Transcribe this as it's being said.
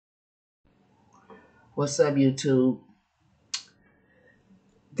What's up, YouTube?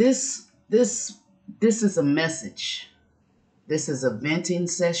 This is a message. This is a venting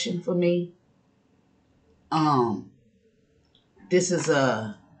session for me. Um, this is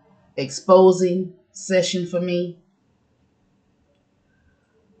a exposing session for me.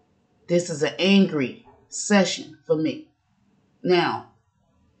 This is an angry session for me. Now,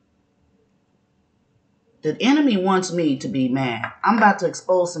 the enemy wants me to be mad. I'm about to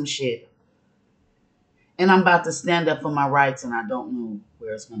expose some shit. And I'm about to stand up for my rights, and I don't know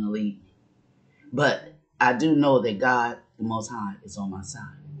where it's going to lead me. But I do know that God, the Most High, is on my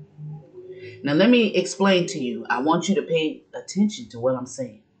side. Now, let me explain to you. I want you to pay attention to what I'm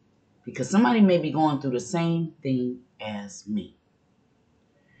saying, because somebody may be going through the same thing as me.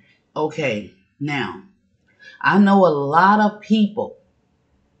 Okay, now, I know a lot of people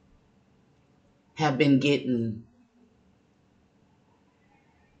have been getting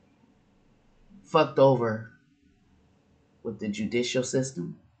fucked over with the judicial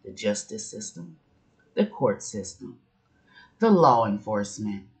system, the justice system, the court system, the law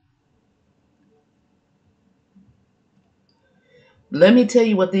enforcement. Let me tell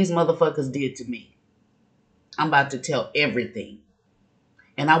you what these motherfuckers did to me. I'm about to tell everything.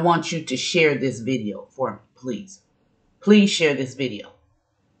 And I want you to share this video for me, please. Please share this video.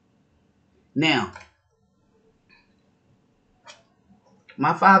 Now,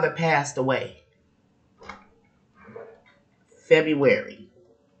 my father passed away February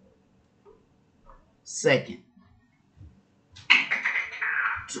 2nd,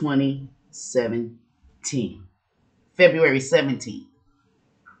 2017. February 17th.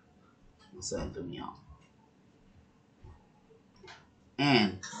 What's that threw me off?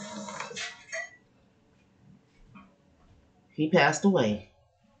 And he passed away.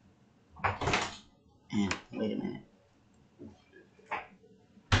 And wait a minute.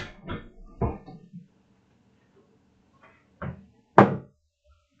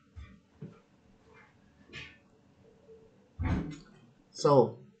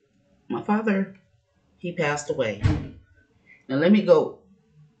 So, my father, he passed away. Now let me go.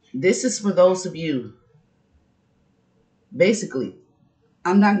 This is for those of you. Basically,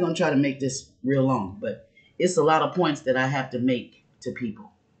 I'm not going to try to make this real long, but it's a lot of points that I have to make to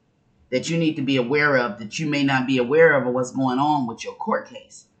people that you need to be aware of, that you may not be aware of, or what's going on with your court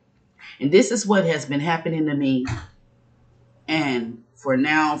case. And this is what has been happening to me. And for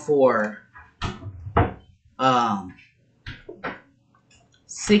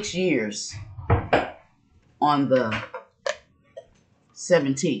 6 years on the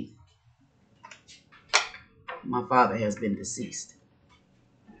 17th, my father has been deceased.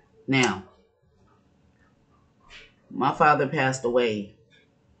 Now, my father passed away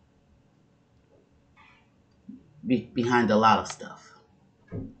behind a lot of stuff.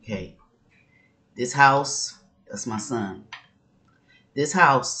 Okay. This house, that's my son. This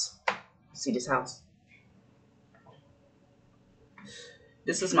house, see this house?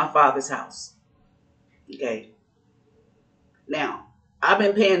 This is my father's house. Okay. Now, I've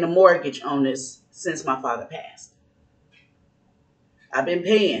been paying the mortgage on this since my father passed. I've been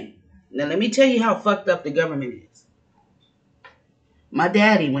paying. Now, let me tell you how fucked up the government is. My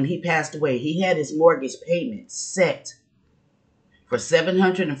daddy, when he passed away, he had his mortgage payment set for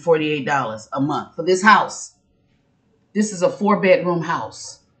 $748 a month for this house. This is a 4-bedroom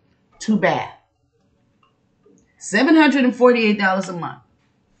house, 2 bath. $748 a month.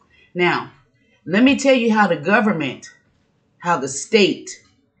 Now, let me tell you how the government, how the state,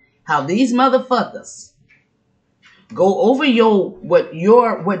 how these motherfuckers go over what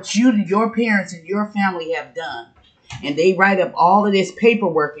your parents and your family have done. And they write up all of this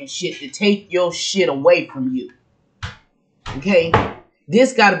paperwork and shit to take your shit away from you. Okay?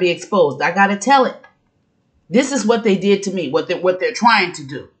 This got to be exposed. I got to tell it. This is what they did to me, what they're trying to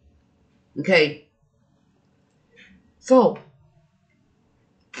do. Okay? So,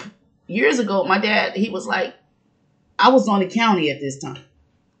 years ago, my dad, he was like, I was on the county at this time.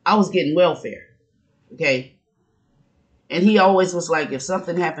 I was getting welfare. Okay? And he always was like, if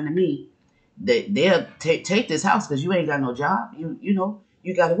something happened to me, they'll take this house because you ain't got no job. You know,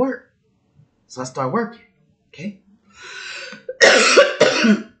 you got to work. So I started working. Okay?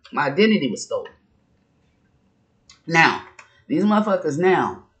 My identity was stolen. Now, these motherfuckers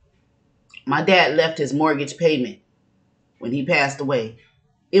now, my dad left his mortgage payment when he passed away.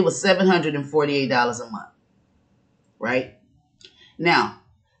 It was $748 a month. Right? Now,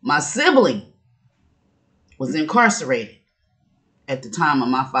 my sibling was incarcerated at the time of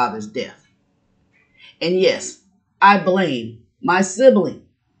my father's death. And yes, I blame my sibling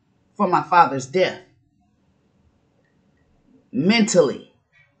for my father's death. Mentally,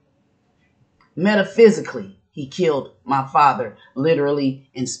 Metaphysically, he killed my father,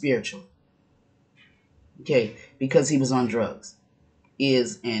 literally and spiritually. Okay, because he was on drugs.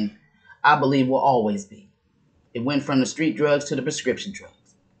 Is, and I believe will always be. It went from the street drugs to the prescription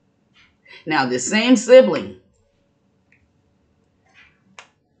drugs. Now, this same sibling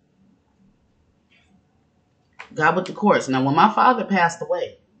got with the courts. Now, when my father passed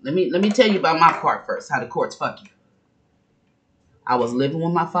away, let me tell you about my part first, how the courts fuck you. I was living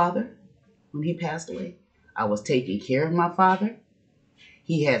with my father when he passed away. I was taking care of my father.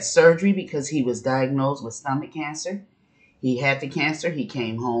 He had surgery because he was diagnosed with stomach cancer. He had the cancer. He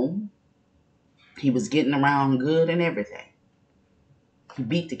came home. He was getting around good and everything. He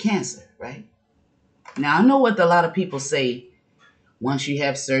beat the cancer, right? Now, I know what a lot of people say once you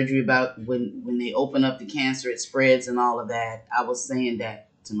have surgery about when they open up the cancer, it spreads and all of that. I was saying that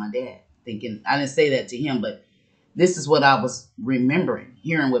to my dad, thinking, I didn't say that to him, but this is what I was remembering,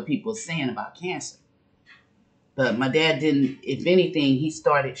 hearing what people were saying about cancer. But my dad didn't, if anything, he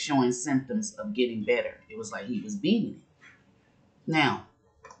started showing symptoms of getting better. It was like he was beating it. Now,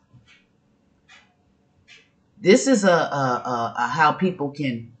 this is a how people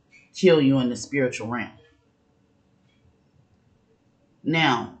can kill you in the spiritual realm.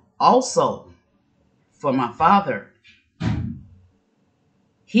 Now, also, for my father,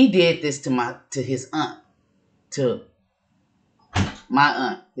 he did this to his aunt, to my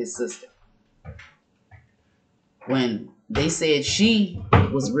aunt, his sister. When they said she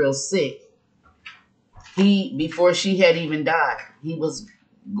was real sick, before she had even died, he was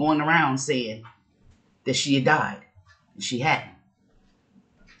going around saying that she had died. And she hadn't.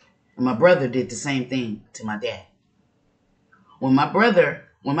 And my brother did the same thing to my dad. When my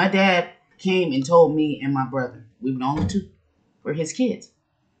dad came and told me and my brother, we were the only two, were his kids.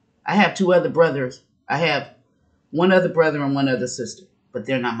 I have two other brothers. I have one other brother and one other sister, but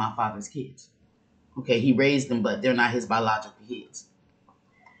they're not my father's kids. Okay, he raised them, but they're not his biological kids.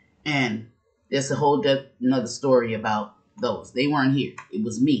 And there's a whole another story about those. They weren't here. It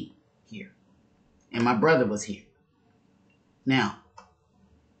was me here. And my brother was here. Now,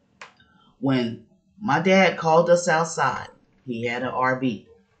 when my dad called us outside, he had an RV.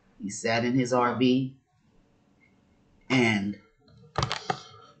 He sat in his RV. And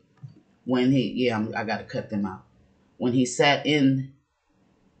when I got to cut them out. When he sat in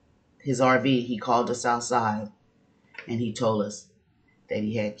his RV, he called us outside and he told us that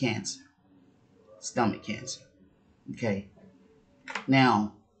he had cancer, stomach cancer. Okay.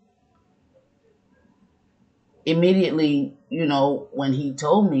 Now, immediately, when he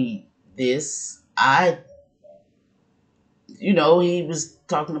told me this, he was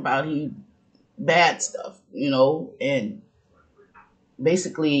talking about bad stuff, and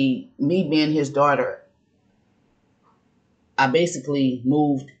basically me being his daughter, I basically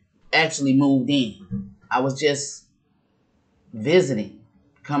moved in. I was just visiting,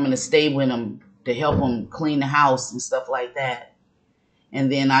 coming to stay with him to help him clean the house and stuff like that.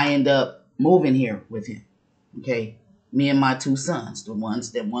 And then I end up moving here with him. Okay. Me and my two sons, one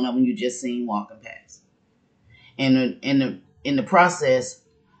of them you just seen walking past. And in the process,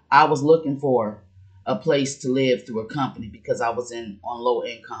 I was looking for a place to live through a company because I was on low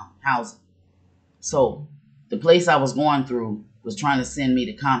income housing. So the place I was going through was trying to send me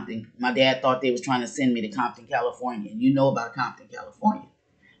to Compton. My dad thought they was trying to send me to Compton, California. And you know about Compton, California.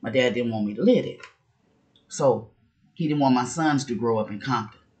 My dad didn't want me to live there. So he didn't want my sons to grow up in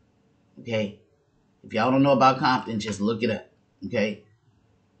Compton. Okay. If y'all don't know about Compton, just look it up. Okay.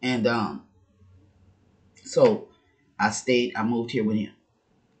 And so I moved here with him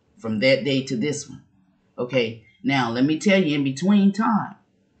from that day to this one. Okay. Now let me tell you, in between time,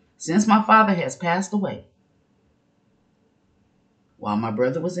 since my father has passed away, while my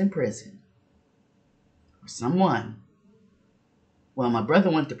brother was in prison, while my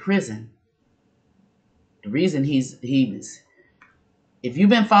brother went to prison, the reason he was, if you've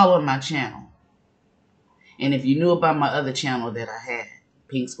been following my channel, and if you knew about my other channel that I had,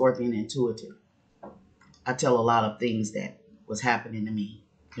 Pink Scorpion Intuitive, I tell a lot of things that was happening to me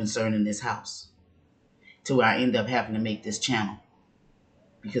concerning this house, to where I end up having to make this channel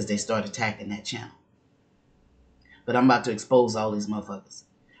because they start attacking that channel. But I'm about to expose all these motherfuckers.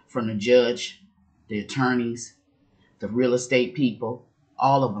 From the judge, the attorneys, the real estate people,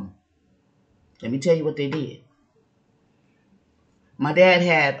 all of them. Let me tell you what they did. My dad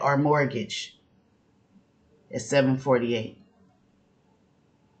had our mortgage at 748.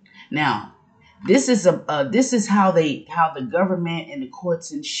 Now, this is how the government and the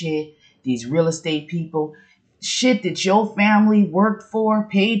courts and shit, these real estate people, shit that your family worked for,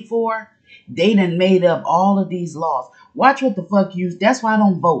 paid for, they done made up all of these laws. Watch what the fuck that's why I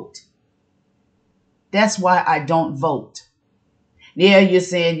don't vote. That's why I don't vote. Yeah, you're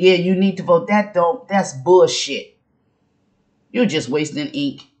saying, yeah, you need to vote. That's bullshit. You're just wasting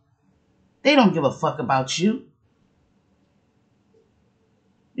ink. They don't give a fuck about you.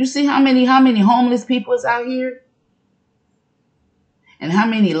 You see how many homeless people is out here? And how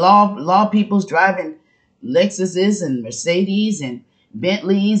many law people's driving Lexuses and Mercedes and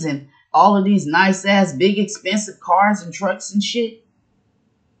Bentleys and all of these nice ass big expensive cars and trucks and shit?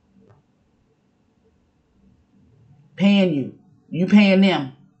 Paying you. You paying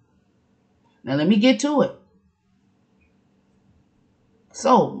them. Now let me get to it.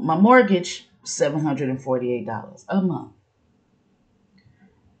 So my mortgage, $748 a month.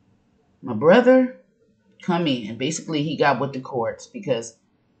 My brother come in, and basically he got with the courts because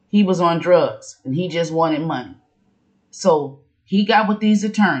he was on drugs and he just wanted money. So he got with these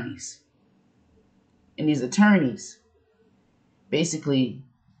attorneys, and these attorneys basically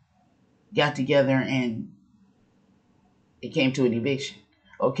got together and it came to an eviction.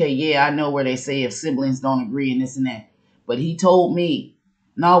 Okay, yeah, I know where they say if siblings don't agree and this and that, but he told me,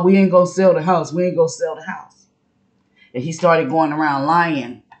 no, we ain't gonna sell the house. We ain't gonna sell the house. And he started going around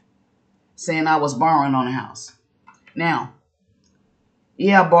lying, saying I was borrowing on the house. Now,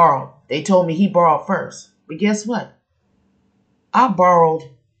 yeah, I borrowed. They told me he borrowed first. But guess what? I borrowed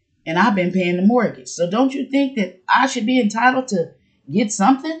and I've been paying the mortgage. So don't you think that I should be entitled to get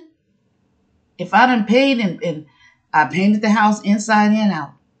something? If I done paid and I painted the house inside and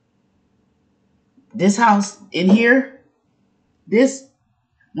out. This house in here,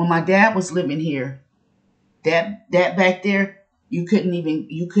 when my dad was living here, that back there, you couldn't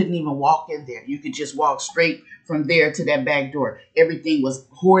even walk in there. You could just walk straight from there to that back door. Everything was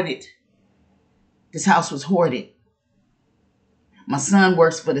hoarded. This house was hoarded. My son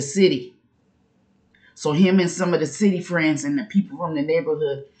works for the city. So him and some of the city friends and the people from the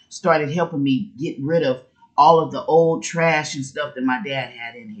neighborhood started helping me get rid of all of the old trash and stuff that my dad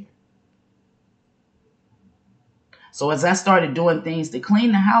had in here. So as I started doing things to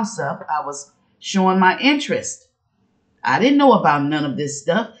clean the house up, I was showing my interest. I didn't know about none of this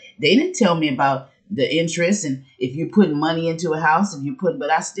stuff. They didn't tell me about the interest and if you're putting money into a house, but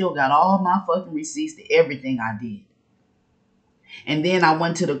I still got all my fucking receipts to everything I did. And then I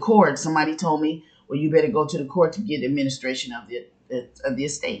went to the court. Somebody told me, well, you better go to the court to get administration of the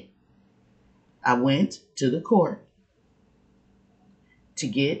estate. I went to the court to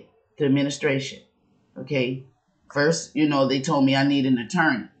get the administration. Okay. First, they told me I need an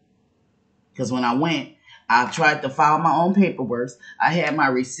attorney. Because when I went, I tried to file my own paperwork. I had my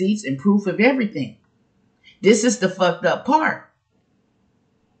receipts and proof of everything. This is the fucked up part.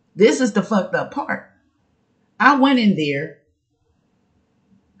 I went in there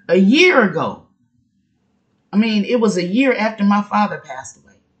a year ago. I mean, it was a year after my father passed away.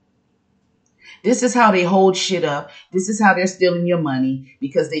 This is how they hold shit up. This is how they're stealing your money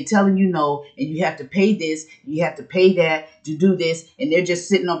because they telling you no, and you have to pay this, you have to pay that to do this, and they're just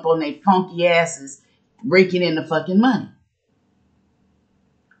sitting up on their funky asses raking in the fucking money.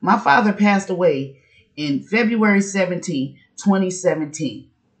 My father passed away in February 17, 2017.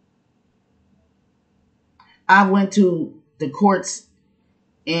 I went to the courts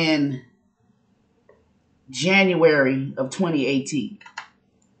in January of 2018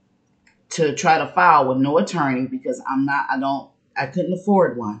 to try to file with no attorney because I couldn't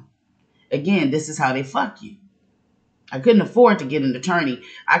afford one. Again, this is how they fuck you. I couldn't afford to get an attorney.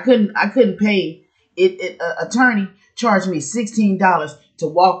 I couldn't pay it. Attorney charged me $16 to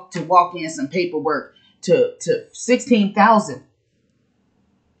walk in some paperwork to $16,000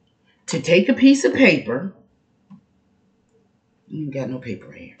 to take a piece of paper. You ain't got no paper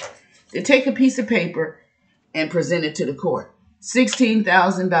right here. To take a piece of paper and present it to the court.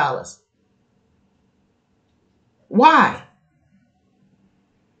 $16,000. Why?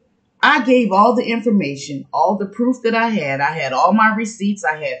 I gave all the information, all the proof that I had. I had all my receipts.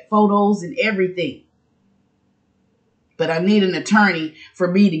 I had photos and everything. But I need an attorney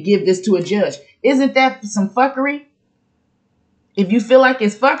for me to give this to a judge. Isn't that some fuckery? If you feel like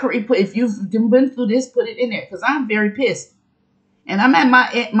it's fuckery, if you've been through this, put it in there. Because I'm very pissed. And I'm at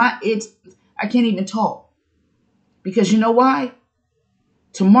my I can't even talk. Because you know why?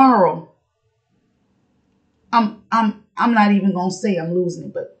 Tomorrow, I'm not even gonna say I'm losing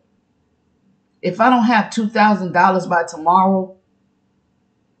it, but if I don't have $2,000 by tomorrow,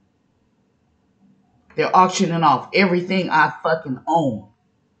 they're auctioning off everything I fucking own.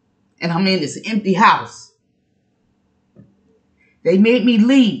 And I'm in this empty house. They made me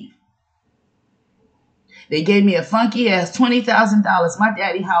leave. They gave me a funky ass $20,000. My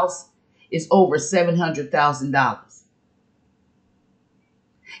daddy house is over $700,000.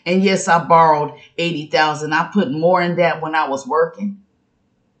 And yes, I borrowed $80,000. I put more in that when I was working.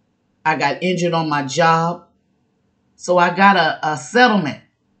 I got injured on my job. So I got a settlement.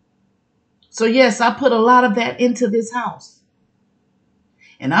 So yes, I put a lot of that into this house.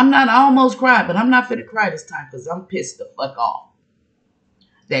 And I almost cried, but I'm not finna cry this time because I'm pissed the fuck off.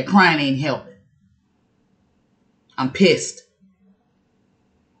 That crying ain't helping. I'm pissed.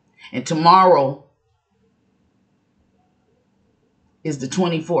 And tomorrow is the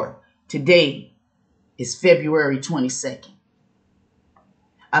 24th. Today is February 22nd.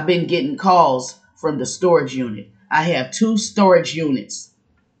 I've been getting calls from the storage unit. I have 2 storage units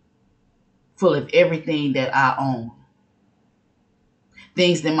full of everything that I own.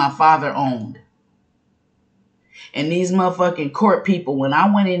 Things that my father owned. And these motherfucking court people, when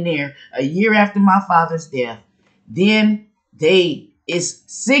I went in there a year after my father's death, then it's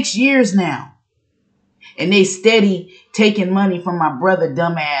 6 years now. And they steady taking money from my brother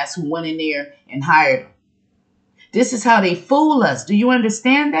dumbass who went in there and hired them. This is how they fool us. Do you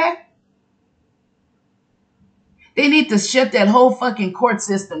understand that? They need to shut that whole fucking court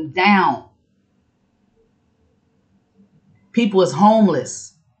system down. People is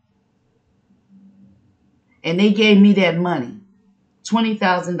homeless. And they gave me that money.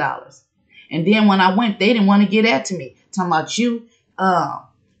 $20,000. And then when I went, they didn't want to get that to me. Talking about you,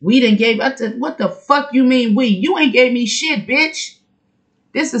 we didn't give. I said, what the fuck you mean we? You ain't gave me shit, bitch.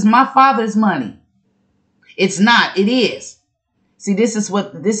 This is my father's money. It's not. It is. See, this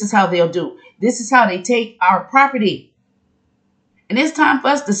is how they'll do. This is how they take our property. And it's time for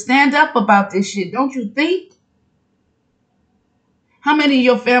us to stand up about this shit, don't you think? How many of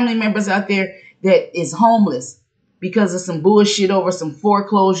your family members out there that is homeless because of some bullshit over some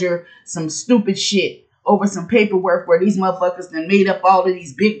foreclosure, some stupid shit, over some paperwork where these motherfuckers done made up all of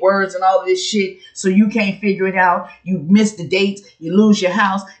these big words and all of this shit so you can't figure it out. You miss the dates, you lose your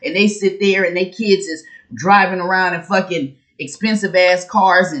house, and they sit there and they kids is driving around in fucking expensive ass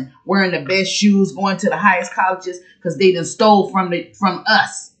cars and wearing the best shoes, going to the highest colleges because they done stole from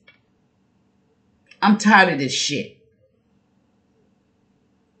us. I'm tired of this shit.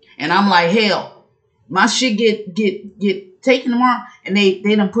 And I'm like, hell, my shit get taken tomorrow, and they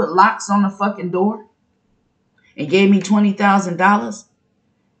done put locks on the fucking door and gave me $20,000.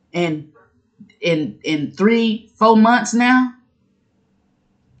 And in 3-4 months now,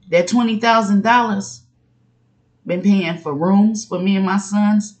 that $20,000 been paying for rooms for me and my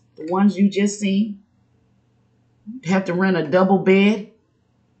sons, the ones you just seen. Have to rent a double bed.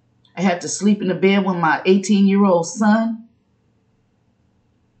 I have to sleep in the bed with my 18-year-old son.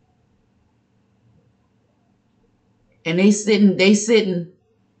 And they sitting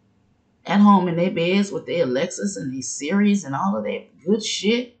at home in their beds with their Alexas and their Series and all of that good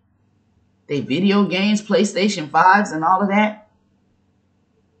shit. They video games, PlayStation 5s and all of that.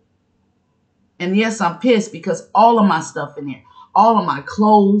 And yes, I'm pissed because all of my stuff in there, all of my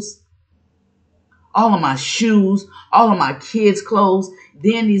clothes, all of my shoes, all of my kids' clothes.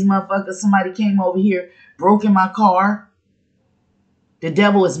 Then these motherfuckers, somebody came over here, broke in my car. The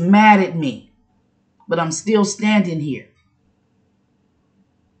devil is mad at me. But I'm still standing here.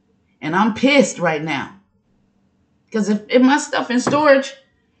 And I'm pissed right now. Because if my stuff in storage,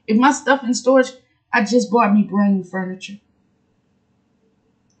 I just bought me brand new furniture.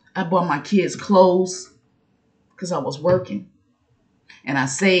 I bought my kids clothes because I was working. And I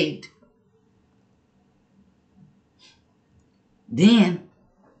saved. Then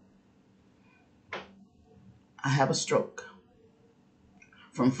I have a stroke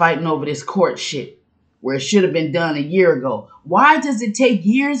from fighting over this court shit. Where it should have been done a year ago. Why does it take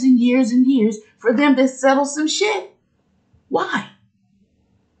years and years and years for them to settle some shit? Why?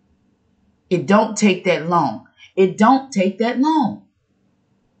 It don't take that long. It don't take that long.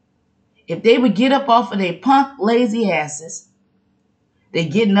 If they would get up off of their punk, lazy asses, they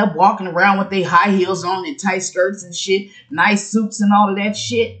getting up, walking around with their high heels on and tight skirts and shit, nice suits and all of that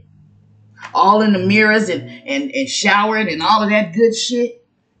shit, all in the mirrors and showered and all of that good shit.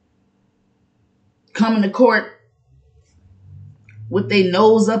 Coming to court with their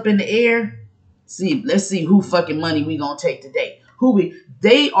nose up in the air. Let's see who fucking money we gonna take today.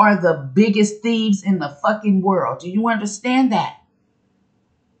 They are the biggest thieves in the fucking world. Do you understand that?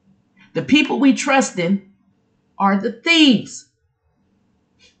 The people we trust in are the thieves.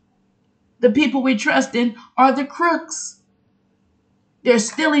 The people we trust in are the crooks. They're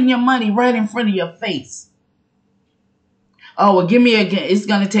stealing your money right in front of your face. Oh, well, give me again. It's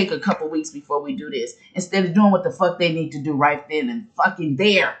going to take a couple weeks before we do this. Instead of doing what the fuck they need to do right then and fucking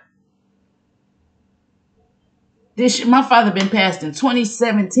there. My father been passed in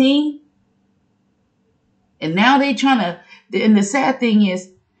 2017. And now they trying to, and the sad thing is,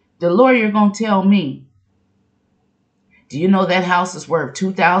 The lawyer gonna tell me, do you know that house is worth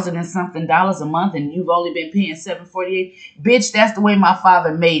 $2,000 and something a month and you've only been paying $748? Bitch, that's the way my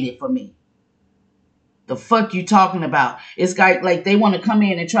father made it for me. The fuck you talking about? It's like they want to come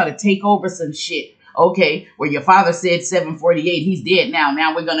in and try to take over some shit. Okay, where your father said $748, he's dead now.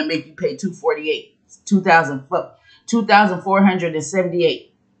 Now we're gonna make you pay $248, $2,478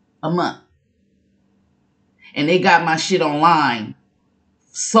 a month. And they got my shit online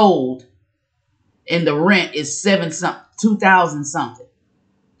sold, and the rent is $2,000 something.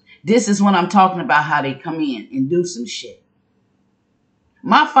 This is what I'm talking about, how they come in and do some shit.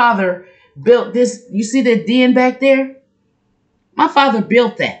 My father built this. You see that den back there? My father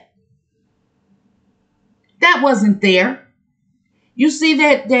built that. That wasn't there. You see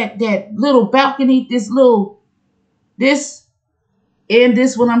that little balcony, this and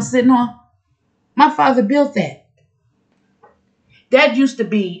this one I'm sitting on? My father built that. That used to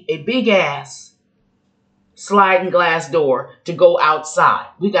be a big ass sliding glass door to go outside.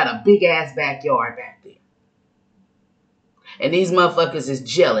 We got a big ass backyard back there. And these motherfuckers is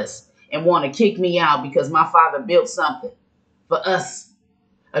jealous and want to kick me out because my father built something for us,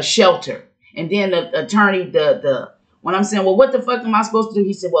 a shelter. And then the attorney, when I'm saying, well, what the fuck am I supposed to do?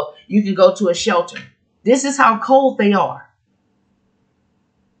 He said, well, you can go to a shelter. This is how cold they are.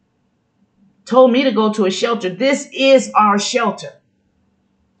 Told me to go to a shelter. This is our shelter.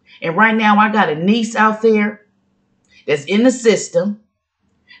 And right now I got a niece out there that's in the system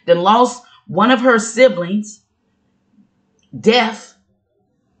that lost one of her siblings, death,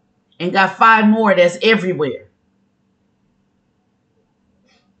 and got 5 more that's everywhere.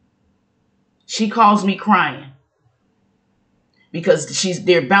 She calls me crying because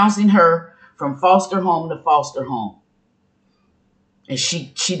they're bouncing her from foster home to foster home. And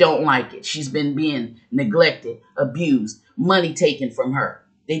she don't like it. She's been being neglected, abused, money taken from her.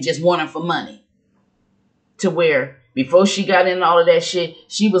 They just want her for money. To where before she got into all of that shit,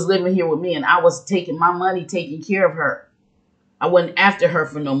 she was living here with me and I was taking my money, taking care of her. I wasn't after her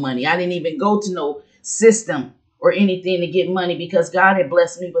for no money. I didn't even go to no system or anything to get money because God had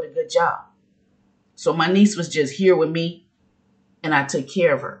blessed me with a good job. So my niece was just here with me and I took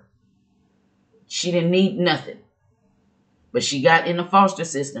care of her. She didn't need nothing. But she got in the foster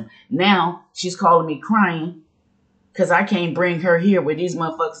system. Now she's calling me crying because I can't bring her here where these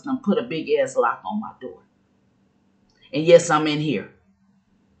motherfuckers done put a big ass lock on my door. And yes, I'm in here.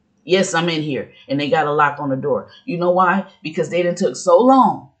 Yes, I'm in here. And they got a lock on the door. You know why? Because they done took so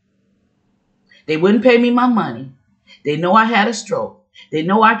long. They wouldn't pay me my money. They know I had a stroke. They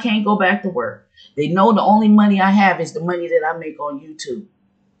know I can't go back to work. They know the only money I have is the money that I make on YouTube.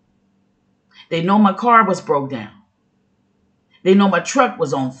 They know my car was broke down. They know my truck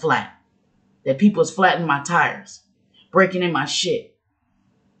was on flat. That people was flattening my tires, breaking in my shit.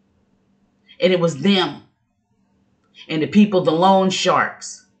 And it was them. And the people, the loan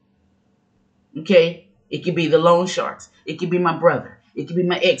sharks. Okay? It could be the loan sharks. It could be my brother. It could be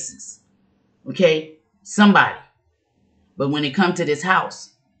my exes. Okay? Somebody. But when it comes to this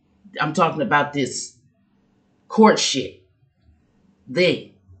house, I'm talking about this court shit.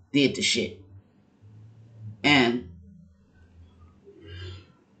 They did the shit. And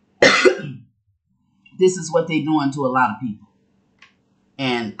this is what they're doing to a lot of people.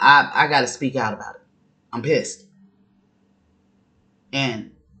 And I got to speak out about it. I'm pissed.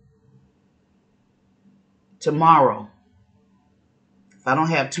 And tomorrow, if I don't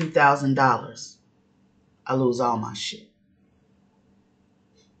have $2,000, I lose all my shit.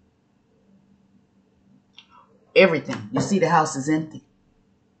 Everything. You see the house is empty.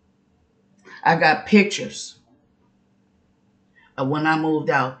 I got pictures of when I moved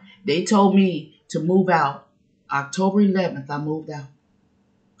out. They told me to move out. October 11th, I moved out.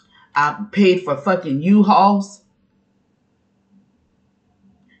 I paid for fucking U-Hauls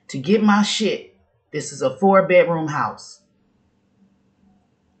to get my shit. This is a 4-bedroom house.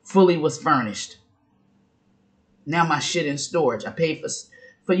 Fully was furnished. Now my shit in storage. I paid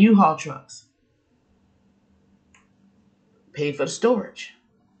for U-Haul trucks. Paid for the storage.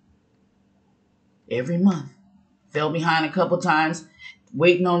 Every month. Fell behind a couple times.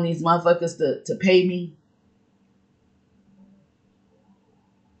 Waiting on these motherfuckers to pay me.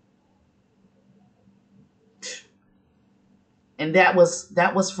 And that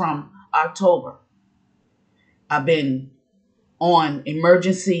was from October. I've been on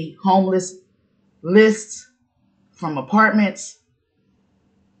emergency homeless lists from apartments.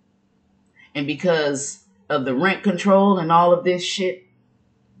 And because of the rent control and all of this shit,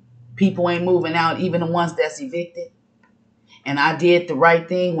 people ain't moving out, even the ones that's evicted. And I did the right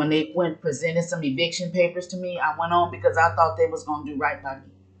thing when they presented some eviction papers to me. I went on because I thought they was going to do right by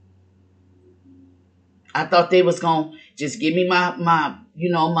me. I thought they was going to just give me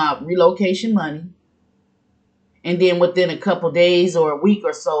my relocation money. And then within a couple days or a week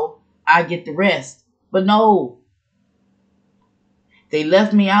or so, I get the rest. But no. They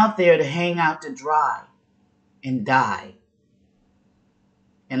left me out there to hang out to dry and die.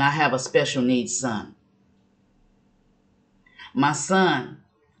 And I have a special needs son. My son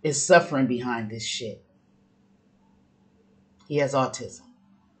is suffering behind this shit. He has autism.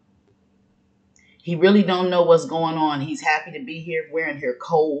 He really don't know what's going on. He's happy to be here. We're in here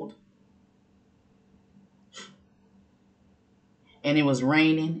cold. And it was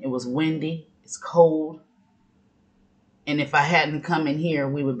raining. It was windy. It's cold. And if I hadn't come in here,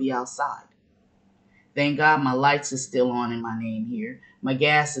 we would be outside. Thank God my lights are still on in my name here. My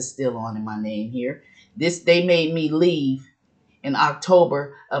gas is still on in my name here. They made me leave in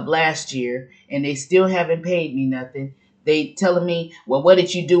October of last year, and they still haven't paid me nothing. They telling me, well, what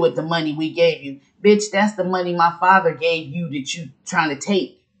did you do with the money we gave you? Bitch, that's the money my father gave you that you trying to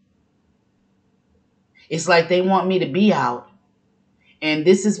take. It's like they want me to be out. And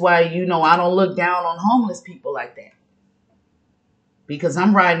this is why, I don't look down on homeless people like that. Because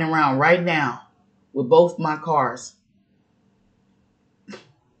I'm riding around right now with both my cars.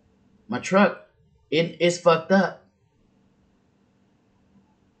 My truck, it's fucked up.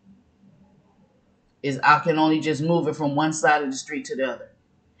 I can only just move it from one side of the street to the other.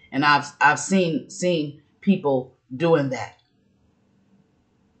 And I've seen people doing that.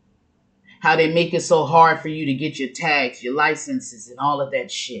 How they make it so hard for you to get your tags, your licenses, and all of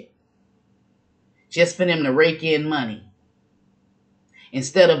that shit. Just for them to rake in money.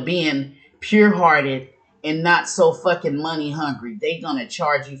 Instead of being pure-hearted and not so fucking money hungry. They gonna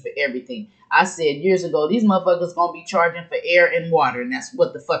charge you for everything. I said years ago, these motherfuckers gonna be charging for air and water. And that's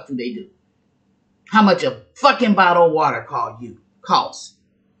what the fuck do they do? How much a fucking bottle of water costs?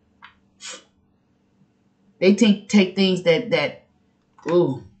 They take things that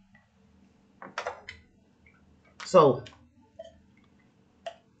ooh. So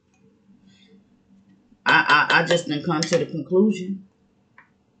I just done come to the conclusion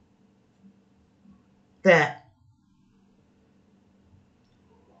that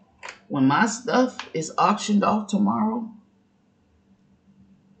when my stuff is auctioned off tomorrow,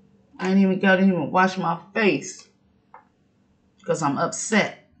 I ain't even got to even wash my face because I'm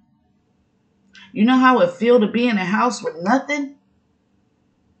upset. You know how it feel to be in a house with nothing?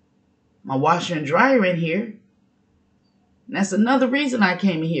 My washer and dryer in here. And that's another reason I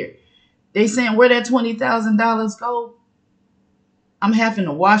came here. They saying where that $20,000 go? I'm having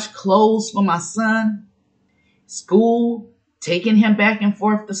to wash clothes for my son. School, taking him back and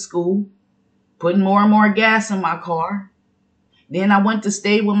forth to school. Putting more and more gas in my car. Then I went to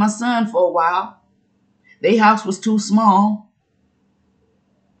stay with my son for a while. Their house was too small.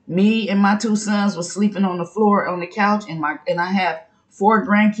 Me and my two sons were sleeping on the floor on the couch, and I have four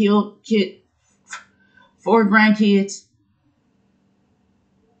grandkids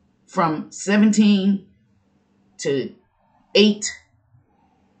from 17 to 8.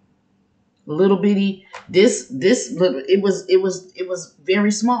 Little bitty. It was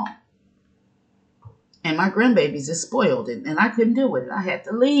very small. And my grandbabies is spoiled, and I couldn't deal with it. I had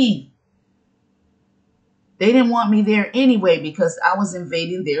to leave. They didn't want me there anyway because I was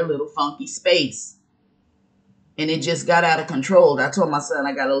invading their little funky space. And it just got out of control. I told my son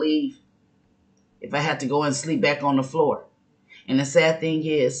I got to leave if I had to go and sleep back on the floor. And the sad thing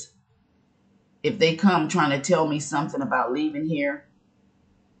is, if they come trying to tell me something about leaving here,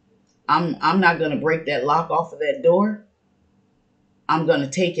 I'm not going to break that lock off of that door. I'm going to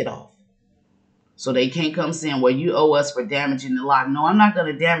take it off. So they can't come saying, well, you owe us for damaging the lock. No, I'm not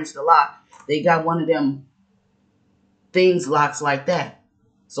going to damage the lock. They got one of them locks like that.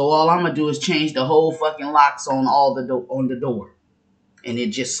 So all I'm going to do is change the whole fucking locks on on the door. And it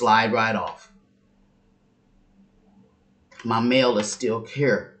just slide right off. My mail is still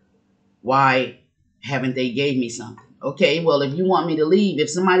here. Why haven't they gave me something? Okay, well, if you want me to leave, if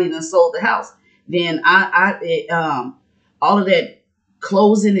somebody done sold the house, then all of that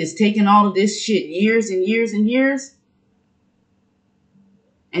closing is taking all of this shit years and years and years.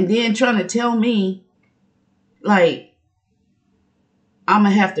 And then trying to tell me, like, I'm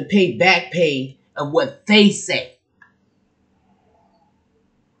going to have to pay back pay of what they say.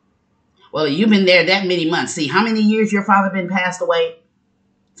 Well, you've been there that many months. See, how many years your father been passed away?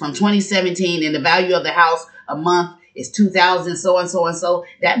 From 2017, and the value of the house a month is 2,000, so and so and so.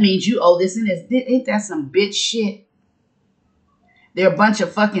 That means you owe this and this. Ain't that some bitch shit? They're a bunch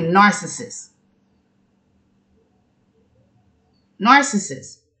of fucking narcissists.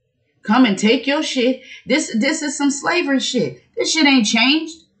 Narcissists. Come and take your shit. This is some slavery shit. This shit ain't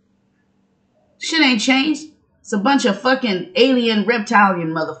changed. Shit ain't changed. It's a bunch of fucking alien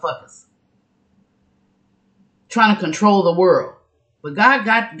reptilian motherfuckers trying to control the world. But God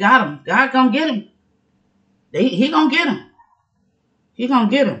got him. God gonna get him. He gonna get him. He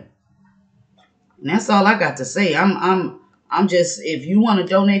gonna get him. And that's all I got to say. I'm just, if you want to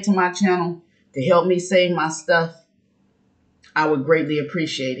donate to my channel to help me save my stuff, I would greatly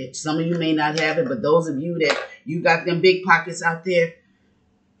appreciate it. Some of you may not have it, but those of you that you got them big pockets out there,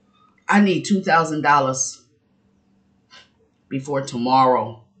 I need $2,000 before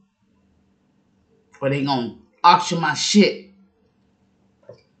tomorrow, or they gonna auction my shit.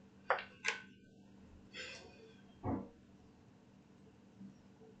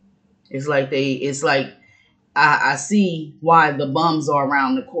 It's like I see why the bums are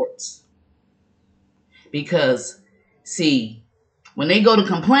around the courts. Because, see, when they go to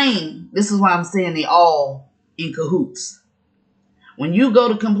complain, this is why I'm saying they all in cahoots. When you go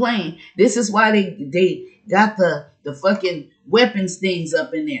to complain, this is why they got the fucking weapons things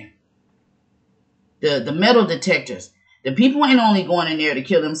up in there. The metal detectors. The people ain't only going in there to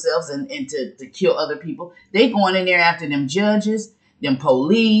kill themselves and to kill other people. They going in there after them judges, them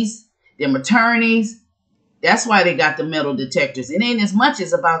police, them attorneys. That's why they got the metal detectors. It ain't as much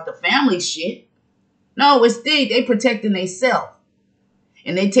as about the family shit. No, it's they protecting themselves.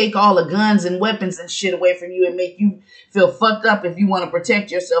 And they take all the guns and weapons and shit away from you and make you feel fucked up if you want to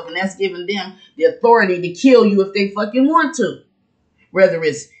protect yourself. And that's giving them the authority to kill you if they fucking want to. Whether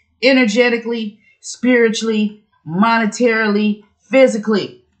it's energetically, spiritually, monetarily,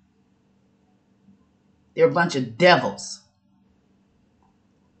 physically. They're a bunch of devils.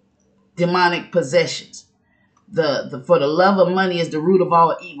 Demonic possessions. For the love of money is the root of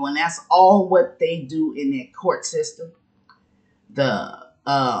all evil. And that's all what they do in their court system.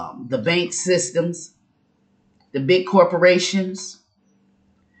 The bank systems, the big corporations,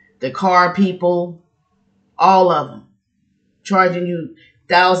 the car people, all of them charging you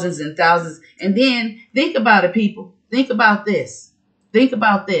thousands and thousands. And then think about it, people. Think about this. Think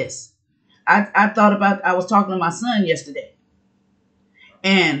about this. I was talking to my son yesterday,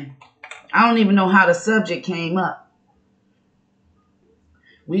 and I don't even know how the subject came up.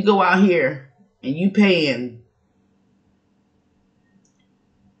 We go out here and you paying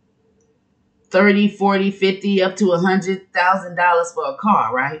 $30, $40, $50, up to $100,000 for a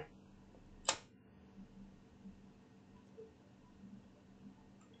car, right?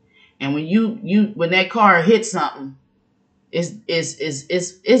 And when that car hits something,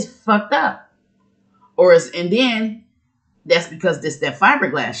 it's fucked up. And then that's because this that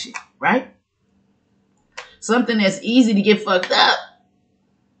fiberglass shit, right? Something that's easy to get fucked up.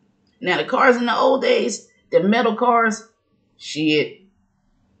 Now the cars in the old days, the metal cars, shit.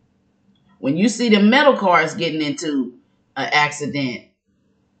 When you see the metal cars getting into an accident,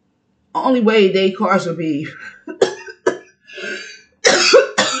 only way they cars would be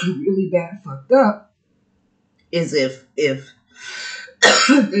really bad fucked up is if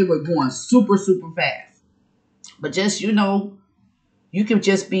they were going super, super fast. But just, you could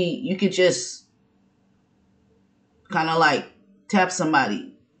just kind of like tap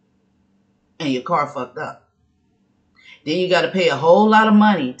somebody and your car fucked up. Then you got to pay a whole lot of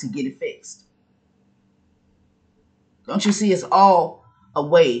money to get it fixed. Don't you see? It's all a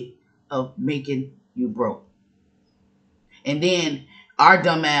way of making you broke. And then our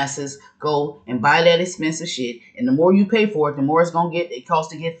dumbasses go and buy that expensive shit. And the more you pay for it, the more it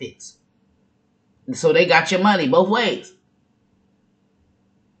costs to get fixed. And so they got your money both ways.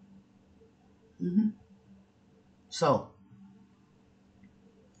 Mm-hmm. So.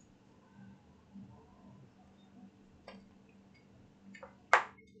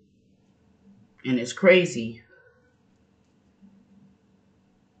 And it's crazy.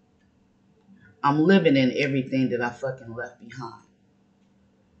 I'm living in everything that I fucking left behind.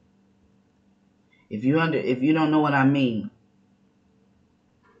 If you don't know what I mean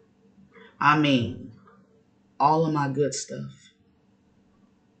all of my good stuff.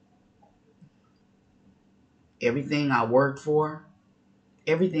 Everything I worked for,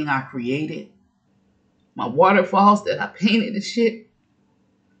 everything I created, my waterfalls that I painted and shit.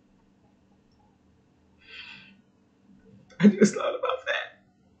 I just thought about that.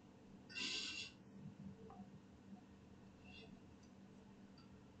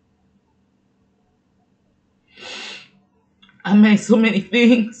 I made so many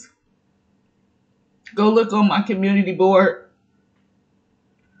things. Go look on my community board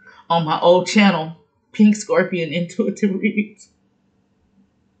on my old channel, Pink Scorpion Intuitive Reads.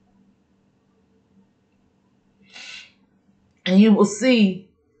 And you will see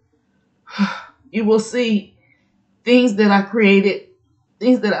things that I created,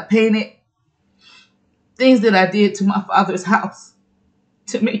 things that I painted, things that I did to my father's house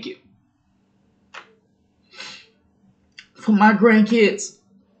to make it for my grandkids.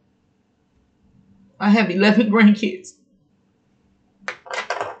 I have 11 grandkids.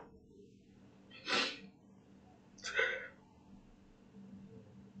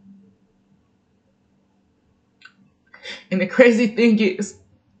 And the crazy thing is,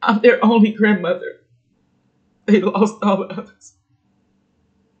 I'm their only grandmother. They lost all the others.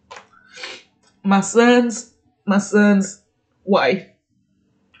 My son's wife,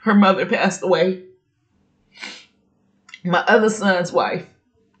 her mother passed away. My other son's wife,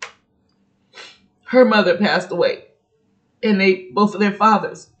 her mother passed away. And both of their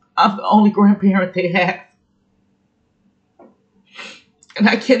fathers. I'm the only grandparent they have. And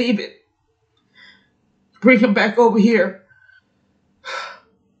I can't even bring him back over here.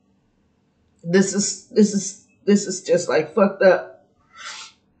 This is just like fucked up.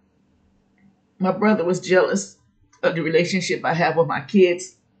 My brother was jealous of the relationship I have with my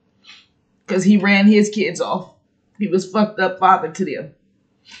kids because he ran his kids off. He was fucked up father to them.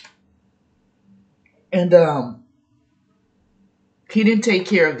 And he didn't take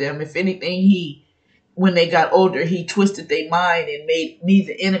care of them. If anything, when they got older, he twisted their mind and made me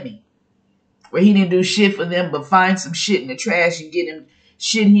the enemy. Where he didn't do shit for them but find some shit in the trash and get him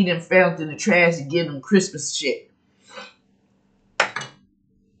shit he done found in the trash and give him Christmas shit.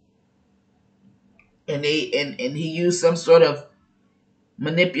 And he used some sort of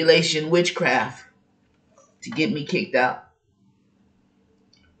manipulation, witchcraft to get me kicked out.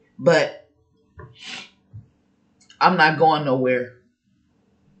 But I'm not going nowhere.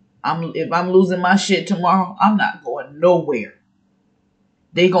 If I'm losing my shit tomorrow, I'm not going nowhere.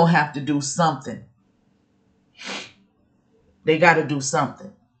 They gonna have to do something. They gotta do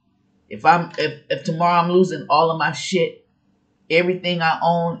something. If tomorrow I'm losing all of my shit, everything I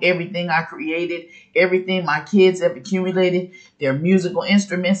own, everything I created, everything my kids have accumulated, their musical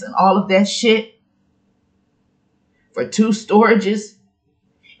instruments and all of that shit for 2 storages,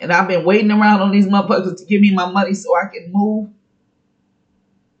 and I've been waiting around on these motherfuckers to give me my money so I can move.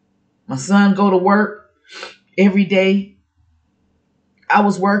 My son go to work every day. I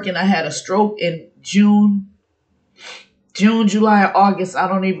was working. I had a stroke in June, July, or August. I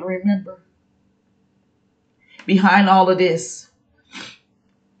don't even remember. Behind all of this.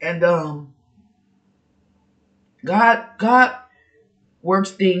 And God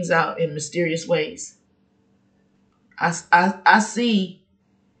works things out in mysterious ways. I see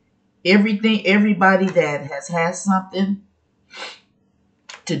everybody that has had something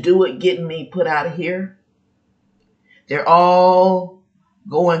to do with getting me put out of here. They're all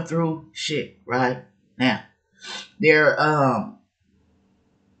going through shit right now. They're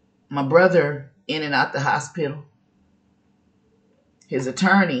my brother in and out the hospital. His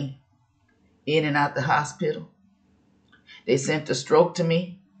attorney in and out the hospital. They sent a stroke to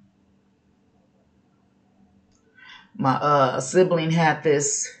me. My sibling had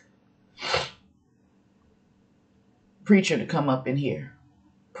this preacher to come up in here,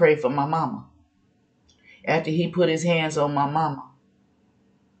 pray for my mama. After he put his hands on my mama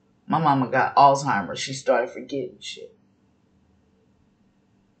got Alzheimer's. She started forgetting shit.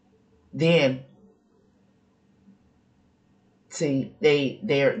 Then, see,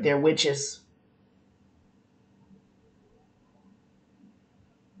 they're witches.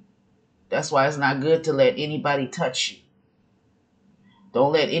 That's why it's not good to let anybody touch you.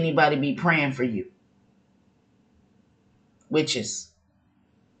 Don't let anybody be praying for you. Witches.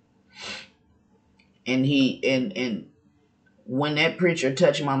 And when that preacher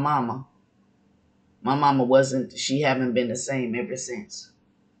touched my mama she haven't been the same ever since.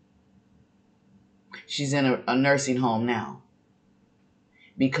 She's in a nursing home now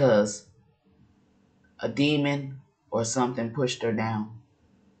because a demon or something pushed her down.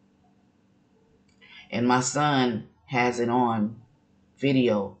 And my son has it on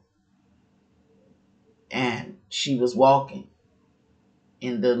video. And she was walking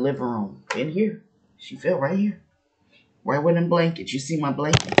in the living room. In here. She fell right here. Right with them blankets. You see my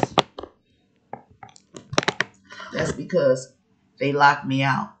blankets? That's because they locked me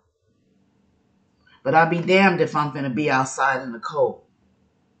out. But I'll be damned if I'm finna be outside in the cold.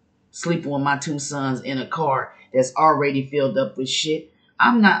 Sleeping with my 2 sons in a car that's already filled up with shit.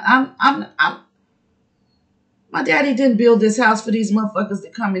 My daddy didn't build this house for these motherfuckers to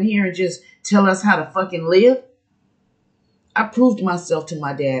come in here and just tell us how to fucking live. I proved myself to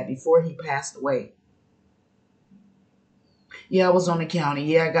my dad before he passed away. Yeah, I was on the county.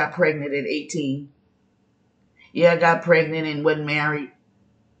 Yeah, I got pregnant at 18. Yeah, I got pregnant and wasn't married.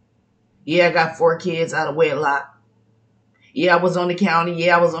 Yeah, I got 4 kids out of wedlock. Yeah, I was on the county.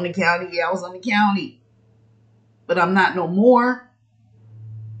 Yeah, I was on the county. Yeah, I was on the county. but I'm not no more.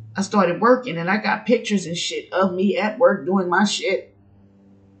 I started working and I got pictures and shit of me at work doing my shit.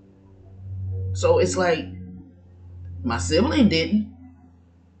 So it's like my sibling didn't.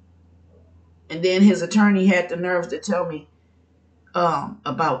 And then his attorney had the nerves to tell me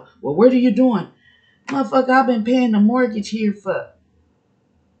about, well, what are you doing? Motherfucker, I've been paying the mortgage here for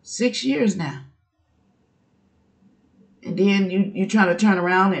 6 years now. And then you try to turn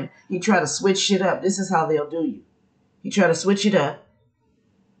around and he try to switch shit up. This is how they'll do you. He try to switch it up.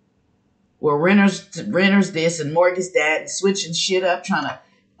 Well, renters this and mortgage that, and switching shit up, trying to,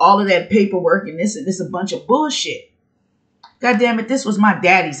 all of that paperwork and this a bunch of bullshit. God damn it, this was my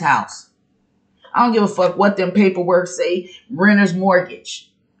daddy's house. I don't give a fuck what them paperwork say, renter's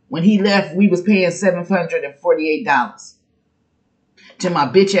mortgage. When he left, we was paying $748. Till my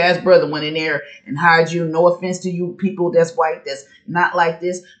bitch ass brother went in there and hired you. No offense to you people that's white, that's not like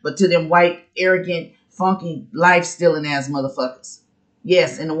this, but to them white, arrogant, funky, life-stealing ass motherfuckers.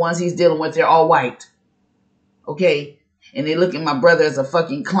 Yes, and the ones he's dealing with, they're all white. Okay? And they look at my brother as a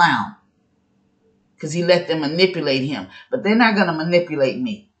fucking clown. Because he let them manipulate him. But they're not going to manipulate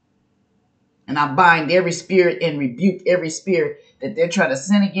me. And I bind every spirit and rebuke every spirit that they're trying to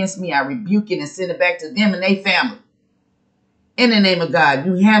send against me. I rebuke it and send it back to them and their family. In the name of God,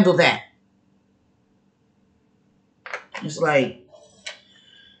 you handle that. It's like,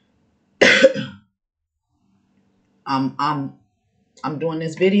 I'm doing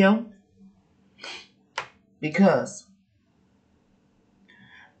this video because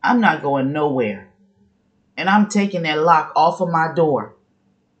I'm not going nowhere. And I'm taking that lock off of my door.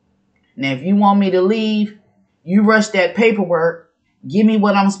 Now, if you want me to leave, you rush that paperwork, give me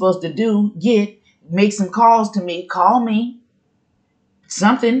what I'm supposed to do, make some calls to me, call me,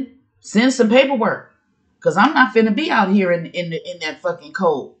 something, send some paperwork. Because I'm not finna be out here in that fucking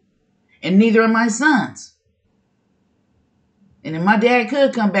cold. And neither are my sons. And if my dad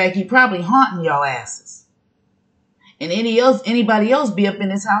could come back, he probably haunting y'all asses. And anybody else be up in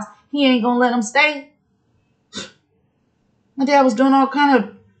this house, he ain't gonna let them stay. My dad was doing all kind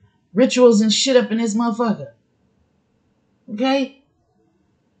of rituals and shit up in this motherfucker. Okay?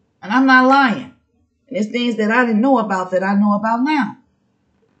 And I'm not lying. And there's things that I didn't know about that I know about now.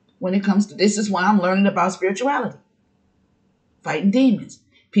 When it comes to this is why I'm learning about spirituality. Fighting demons.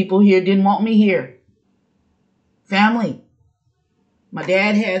 People here didn't want me here. Family. My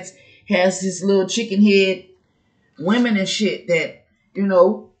dad has his little chicken head women and shit that,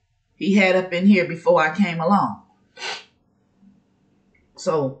 he had up in here before I came along.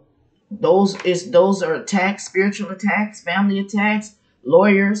 So those are attacks, spiritual attacks, family attacks,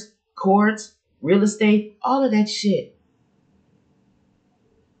 lawyers, courts, real estate, all of that shit.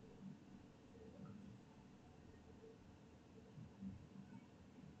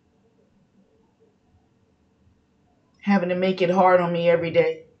 Having to make it hard on me every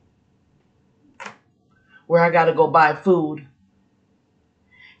day. Where I got to go buy food.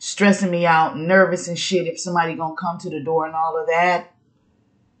 Stressing me out, nervous and shit if somebody gonna come to the door and all of that.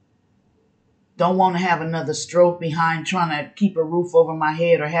 Don't want to have another stroke behind trying to keep a roof over my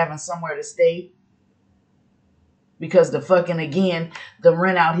head or having somewhere to stay. Because the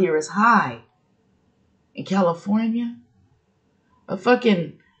rent out here is high. In California, a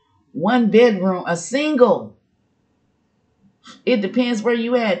fucking 1 bedroom, a single. It depends where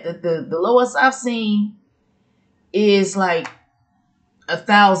you at. The lowest I've seen is like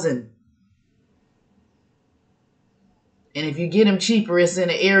 1,000. And if you get them cheaper, it's in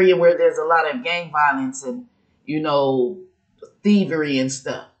an area where there's a lot of gang violence and, thievery and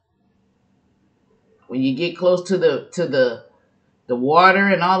stuff. When you get close to the water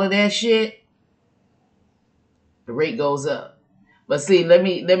and all of that shit, the rate goes up. But see, let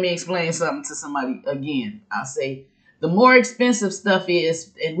me explain something to somebody again. I'll say, the more expensive stuff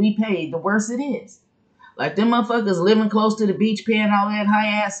is, and we pay, the worse it is. Like them motherfuckers living close to the beach paying all that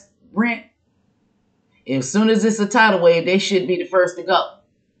high-ass rent. As soon as it's a tidal wave, they should be the first to go.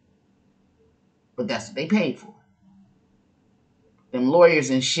 But that's what they paid for. Them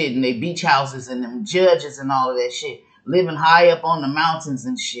lawyers and shit and they beach houses and them judges and all of that shit. Living high up on the mountains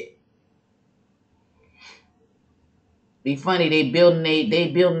and shit. Be funny, they building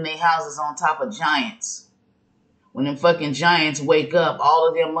their houses on top of giants. When them fucking giants wake up, all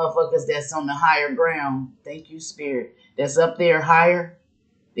of them motherfuckers that's on the higher ground, thank you, Spirit, that's up there higher,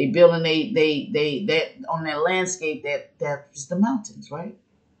 they building that on that landscape that's the mountains, right?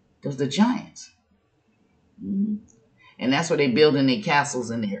 Those the giants. Mm-hmm. And that's where they building their castles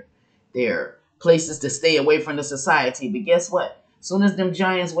and their places to stay away from the society. But guess what? As soon as them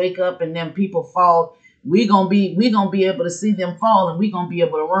giants wake up and them people fall, we gonna be able to see them fall and we gonna be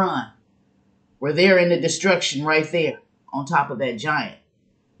able to run. where they're in the destruction right there on top of that giant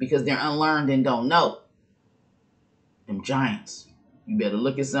because they're unlearned and don't know. Them giants. You better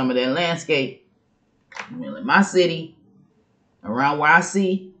look at some of that landscape. In my city, around where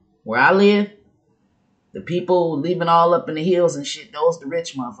I live, the people living all up in the hills and shit, those the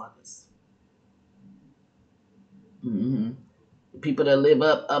rich motherfuckers. The people that live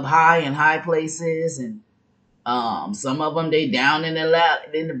up high in high places, and some of them they down in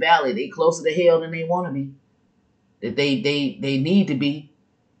the valley. They closer to hell than they want to be. That they need to be.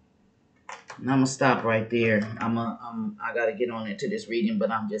 And I'm gonna stop right there. I gotta get on into this reading,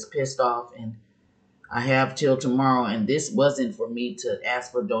 but I'm just pissed off, and I have till tomorrow. And this wasn't for me to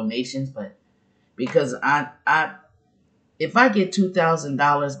ask for donations, but because if I get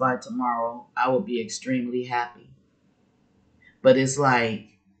 $2,000 by tomorrow, I will be extremely happy. But it's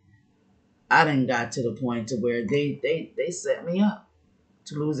like I done got to the point to where they set me up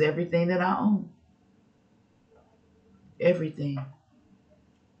to lose everything that I own. Everything.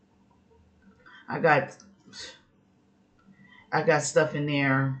 I got stuff in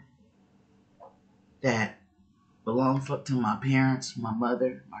there that belonged to my parents, my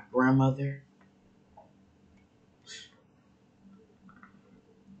mother, my grandmother.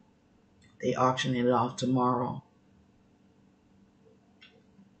 They auction it off tomorrow.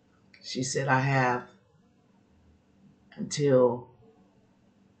 She said I have until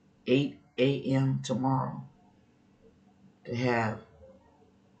 8 a.m. tomorrow to have.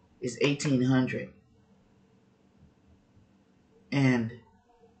 It's 1,800. And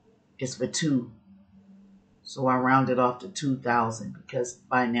it's for two. So I rounded off to 2,000 because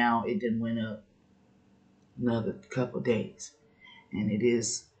by now it didn't went up another couple days. And it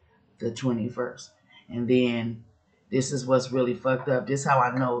is the 21st. And then this is what's really fucked up. This is how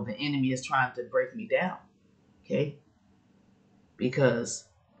I know the enemy is trying to break me down. Okay? Because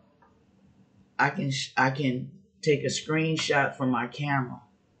I can take a screenshot from my camera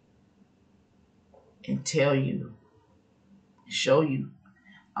and tell you, show you,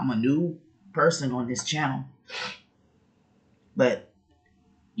 I'm a new person on this channel, but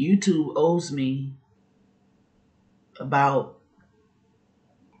YouTube owes me about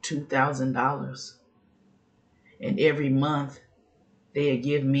 $2,000, and every month they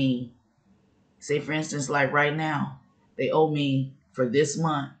give me, say for instance, like right now, they owe me for this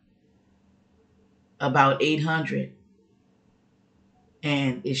month about 800,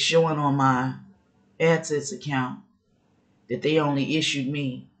 and it's showing on my AdSense account that they only issued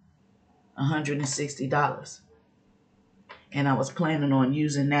me $160. And I was planning on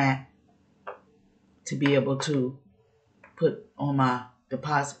using that to be able to put on my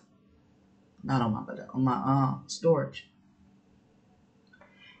deposit. Not on my, but on my storage.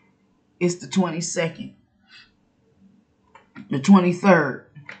 It's the 22nd. The 23rd.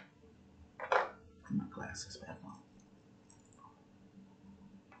 Put my glasses back on.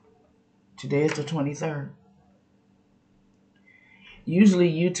 Today is the 23rd.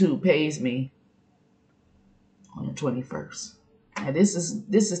 Usually YouTube pays me on the 21st. Now this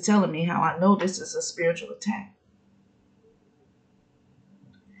is telling me how I know this is a spiritual attack.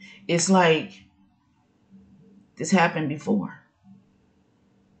 It's like this happened before.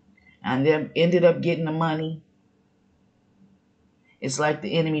 And then ended up getting the money. It's like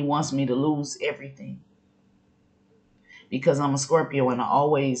the enemy wants me to lose everything. Because I'm a Scorpio and I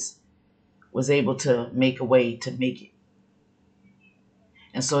always was able to make a way to make it.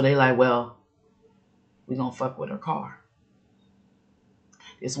 And so they like, well, we're going to fuck with her car.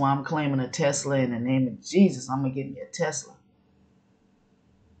 That's why I'm claiming a Tesla in the name of Jesus. I'm going to get me a Tesla.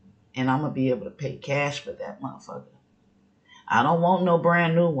 And I'm going to be able to pay cash for that motherfucker. I don't want no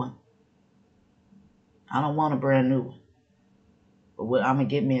brand new one. I don't want a brand new one. But I'm going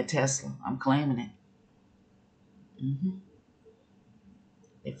to get me a Tesla. I'm claiming it.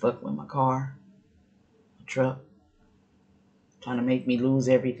 They fuck with my car, my truck, trying to make me lose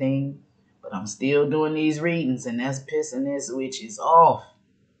everything. But I'm still doing these readings, and that's pissing this witches off.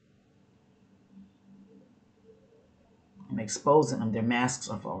 I'm exposing them. Their masks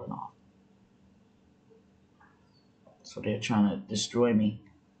are falling off. So they're trying to destroy me.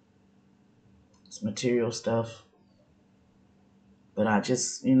 It's material stuff. But I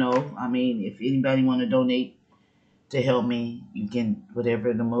just, I mean, if anybody want to donate to help me, you can,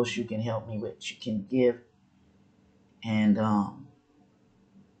 whatever the most you can help me with, you can give. And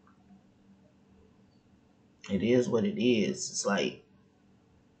it is what it is. It's like,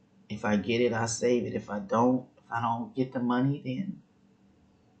 if I get it, I save it. If I don't get the money, then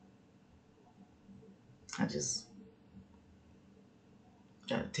I just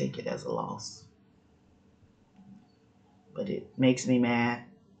gotta take it as a loss. But it makes me mad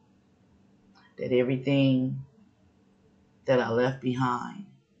that everything that I left behind,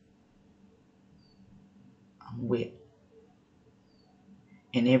 I'm with.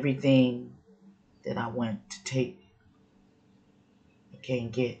 And everything that I went to take, I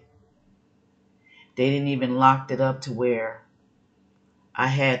can't get. They didn't even lock it up to where I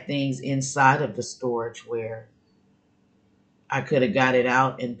had things inside of the storage where I could have got it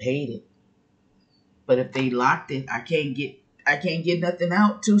out and paid it. But if they locked it, I can't get nothing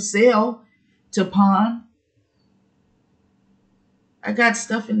out to sell, to pawn. I got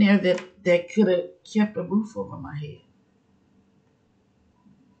stuff in there that could have kept a roof over my head.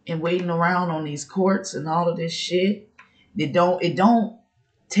 And waiting around on these courts and all of this shit, it don't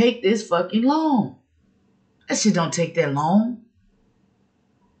take this fucking long. That shit don't take that long.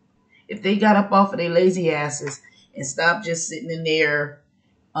 If they got up off of their lazy asses and stopped just sitting in there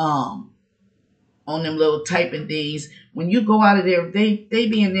on them little typing things, when you go out of there, they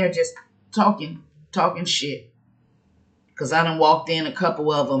be in there just talking shit. Because I done walked in a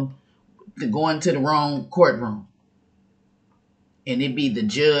couple of them to go into the wrong courtroom. And it be the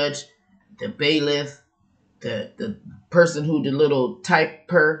judge, the bailiff, the person who the little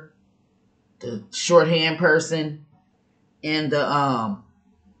typer, the shorthand person, and the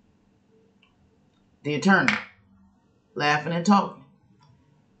attorney laughing and talking.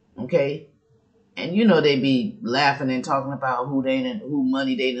 Okay? And you know they be laughing and talking about who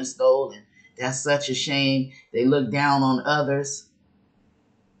money they done stole, and that's such a shame. They look down on others.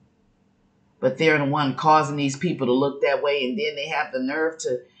 But they're the one causing these people to look that way, and then they have the nerve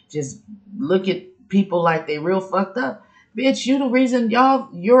to just look at people like they real fucked up. Bitch, you the reason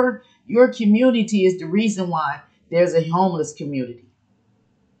your community is the reason why there's a homeless community.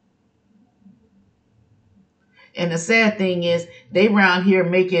 And the sad thing is, they around here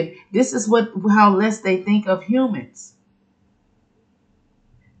this is how less they think of humans.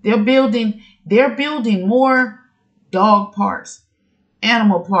 They're building more dog parks,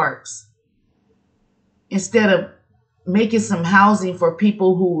 animal parks, instead of making some housing for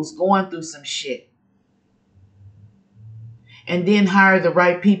people who's going through some shit. And then hire the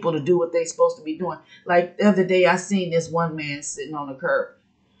right people to do what they're supposed to be doing. Like the other day, I seen this one man sitting on the curb.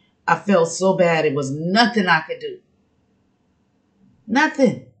 I felt so bad. It was nothing I could do.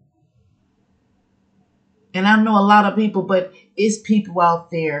 Nothing. And I know a lot of people, but it's people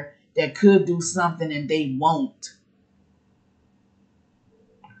out there that could do something and they won't.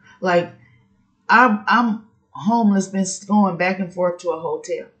 Like, I'm homeless, been going back and forth to a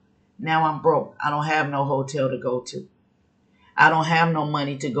hotel. Now I'm broke. I don't have no hotel to go to. I don't have no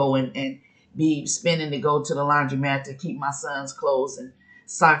money to go and be spending to go to the laundromat to keep my son's clothes and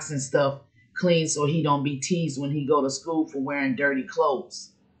socks and stuff clean so he don't be teased when he go to school for wearing dirty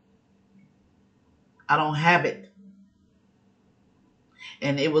clothes. I don't have it.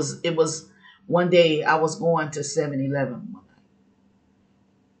 And it was one day I was going to 7-Eleven one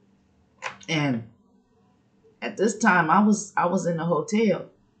night. And at this time I was in the hotel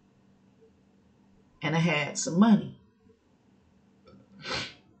and I had some money.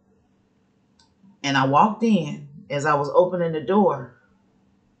 And I walked in. As I was opening the door,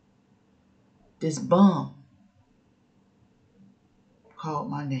 this bum called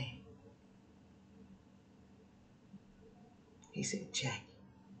my name. He said, Jackie.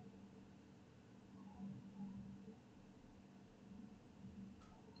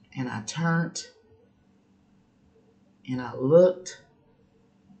 And I turned and I looked.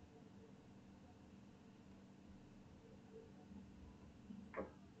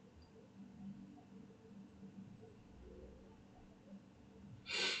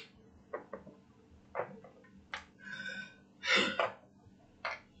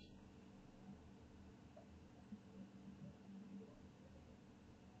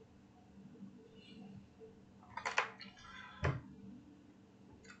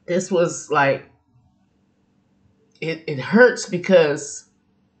 This was like, it hurts because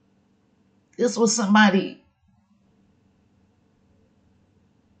this was somebody.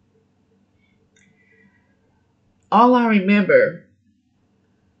 All I remember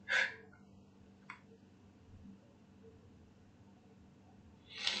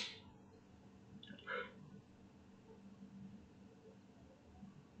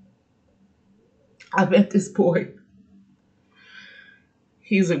I met this boy.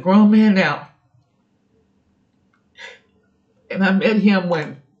 He's a grown man now. And I met him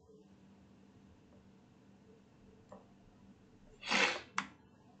when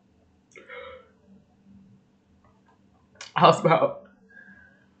I was about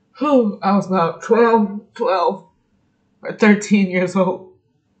 12 or 13 years old.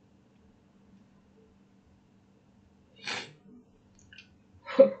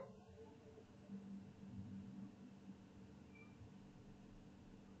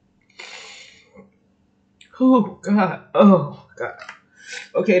 Oh, God. Oh, God.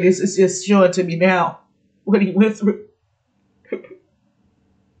 Okay, this is just showing to me now what he went through.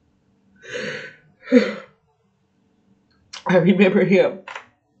 I remember him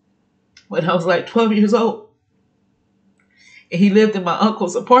when I was like 12 years old. And he lived in my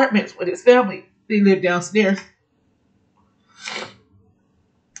uncle's apartments with his family. They lived downstairs.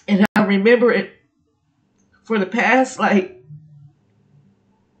 And I remember it for the past like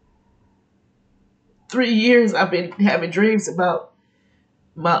 3 years. I've been having dreams about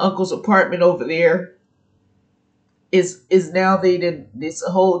my uncle's apartment over there. Is now they did this a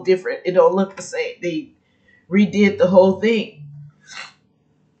whole different. It don't look the same. They redid the whole thing.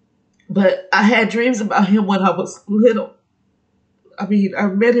 But I had dreams about him when I was little. I mean, I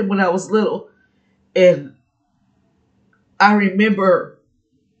met him when I was little, and I remember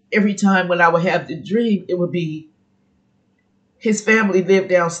every time when I would have the dream, it would be his family lived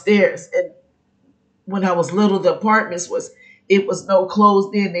downstairs, and when I was little, the apartments it was no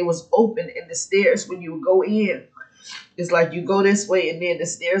closed in. They was open, and the stairs when you would go in, it's like you go this way, and then the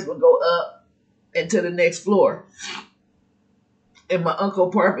stairs would go up into the next floor. And my uncle's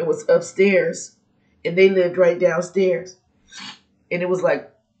apartment was upstairs, and they lived right downstairs. And it was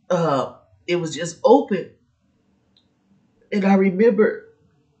like, it was just open. And I remember,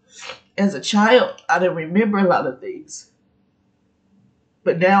 as a child, I didn't remember a lot of things.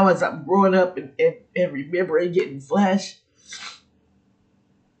 But now as I'm growing up and remembering getting flash,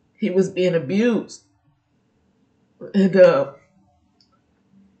 he was being abused. And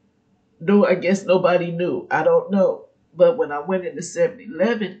no, I guess nobody knew. I don't know. But when I went into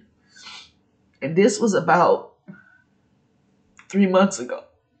 7-Eleven, and this was about 3 months ago,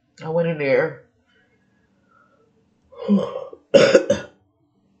 I went in there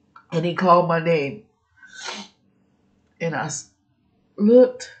and he called my name. And I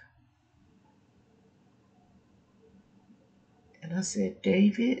looked and I said,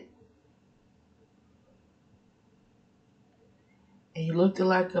 David. And he looked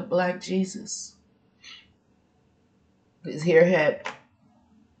like a black Jesus. His hair had,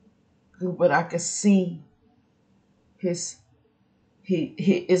 but I could see it's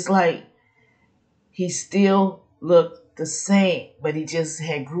like he still looked the same, but he just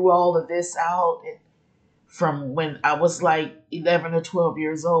had grew all of this out and from when I was like 11 or 12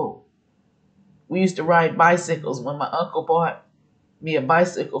 years old. We used to ride bicycles when my uncle bought me a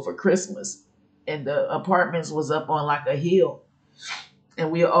bicycle for Christmas, and the apartments was up on like a hill, and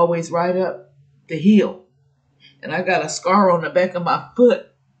we always ride up the hill. And I got a scar on the back of my foot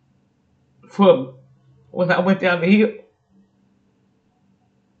from when I went down the hill.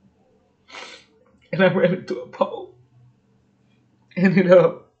 And I ran into a pole. And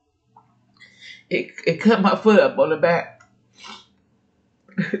it cut my foot up on the back.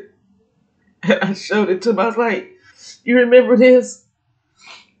 And I showed it to him. I was like, you remember this?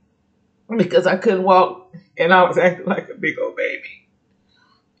 Because I couldn't walk. And I was acting like a big old baby.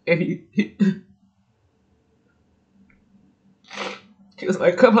 And he was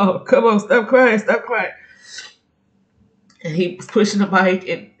like, come on, stop crying. And he was pushing the bike,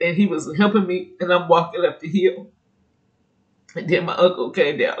 and he was helping me, and I'm walking up the hill. And then my uncle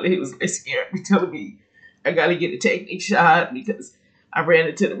came down, and he was like scared me, telling me I got to get a technique shot because I ran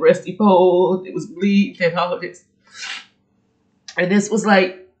into the rusty pole, it was bleeding and all of this. And this was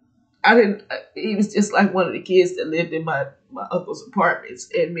like, he was just like one of the kids that lived in my uncle's apartments,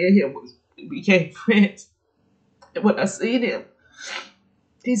 and me and him became friends. And when I seen him,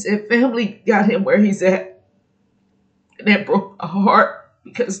 he said family got him where he's at. And that broke my heart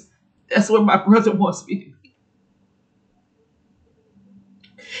because that's where my brother wants me to be.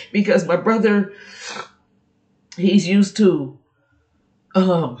 Because my brother, he's used to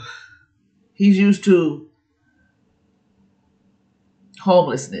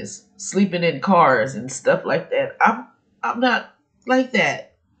homelessness, sleeping in cars and stuff like that. I'm not like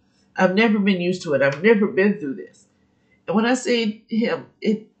that. I've never been used to it. I've never been through this. And when I say him,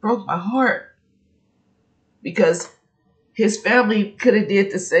 it broke my heart because his family could have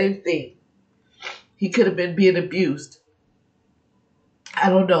did the same thing. He could have been being abused. I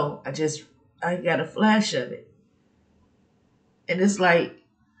don't know. I got a flash of it. And it's like,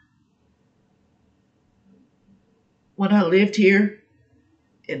 when I lived here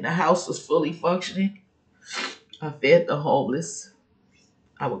and the house was fully functioning, I fed the homeless.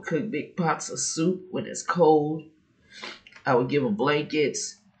 I would cook big pots of soup when it's cold. I would give them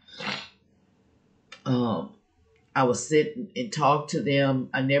blankets. I would sit and talk to them.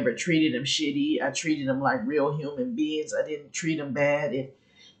 I never treated them shitty. I treated them like real human beings. I didn't treat them bad. If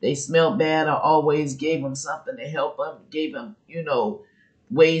they smelled bad, I always gave them something to help them. Gave them,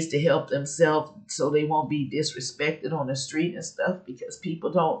 ways to help themselves so they won't be disrespected on the street and stuff, because people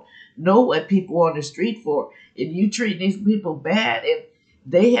don't know what people on the street for. And you treat these people bad and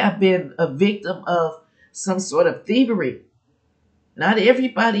they have been a victim of some sort of thievery. Not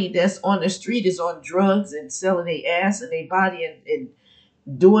everybody that's on the street is on drugs and selling their ass and their body and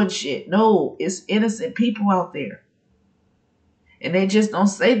doing shit. No, it's innocent people out there. And they just don't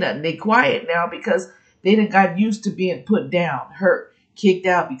say nothing. They quiet now because they done got used to being put down, hurt, kicked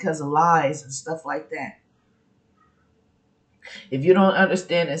out because of lies and stuff like that. If you don't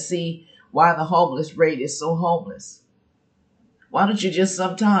understand and see why the homeless rate is so homeless, why don't you just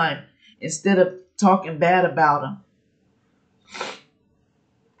sometime, instead of talking bad about them,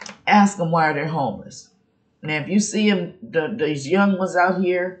 ask them why they're homeless. Now, if you see them, these young ones out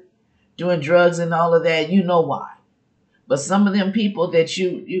here doing drugs and all of that, you know why. But some of them people that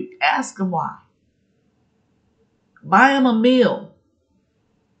you ask them why. Buy them a meal.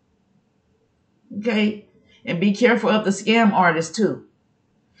 Okay? And be careful of the scam artists too,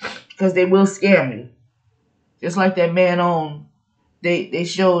 because they will scam you. Just like that man on, they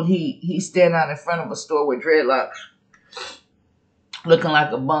showed he stand out in front of a store with dreadlocks, looking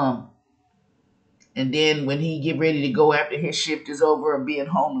like a bum. And then when he get ready to go after his shift is over of being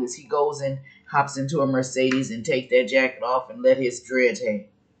homeless, he goes and hops into a Mercedes and take that jacket off and let his dreads hang.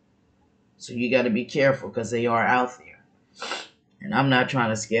 So you got to be careful because they are out there. And I'm not trying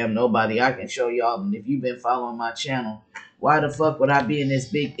to scam nobody. I can show y'all. And if you've been following my channel, why the fuck would I be in this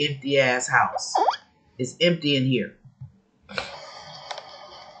big empty ass house? It's empty in here.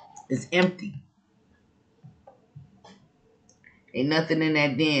 It's empty. Ain't nothing in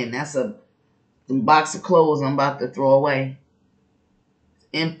that den. That's a box of clothes I'm about to throw away. It's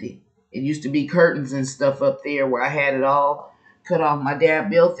empty. It used to be curtains and stuff up there where I had it all cut off. My dad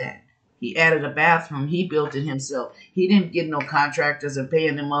built that. He added a bathroom. He built it himself. He didn't get no contractors and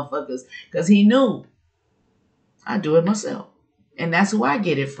paying them motherfuckers because he knew I do it myself. And that's who I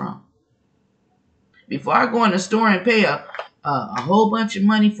get it from. Before I go in the store and pay a whole bunch of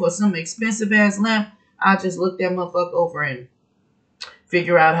money for some expensive ass lamp, I just look that motherfucker over and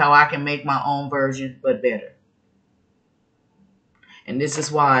figure out how I can make my own version, but better. And this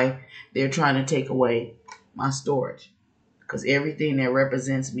is why they're trying to take away my storage, because everything that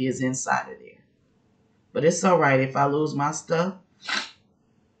represents me is inside of there. But it's all right if I lose my stuff.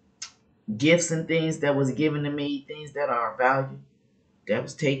 Gifts and things that was given to me, things that are of value, that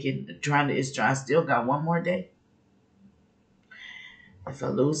was taken, I still got one more day. If I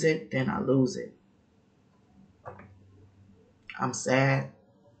lose it, then I lose it. I'm sad.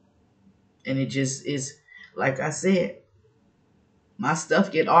 And it just is, like I said, my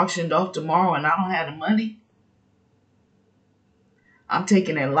stuff get auctioned off tomorrow and I don't have the money. I'm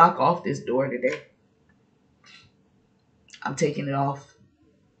taking that lock off this door today. I'm taking it off.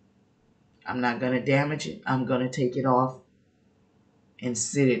 I'm not going to damage it. I'm going to take it off and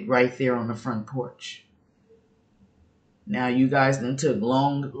sit it right there on the front porch. Now, you guys done took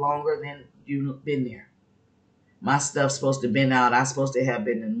longer than you've been there. My stuff's supposed to have been out. I'm supposed to have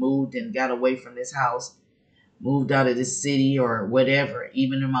been moved and got away from this house, moved out of this city or whatever,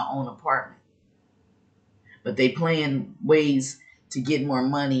 even in my own apartment. But they playing ways to get more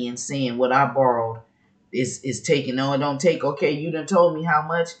money and saying what I borrowed is taken. No, it don't take. Okay, you done told me how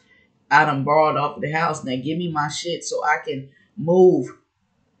much I done borrowed off of the house. Now give me my shit so I can move,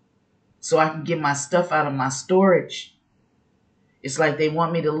 so I can get my stuff out of my storage. It's like they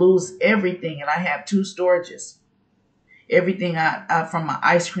want me to lose everything, and I have 2 storages. Everything I from my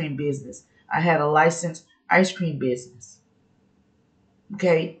ice cream business. I had a licensed ice cream business.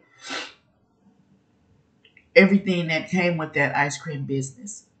 Okay? Everything that came with that ice cream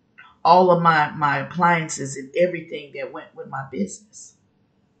business. All of my appliances and everything that went with my business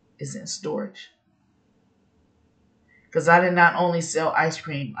is in storage. Because I did not only sell ice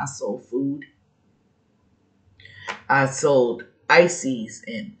cream, I sold food. I sold ices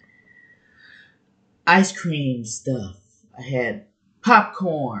and ice cream stuff. I had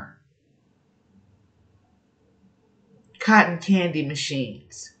popcorn, cotton candy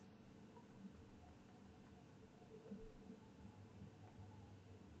machines,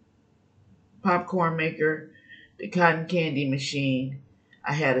 popcorn maker, the cotton candy machine.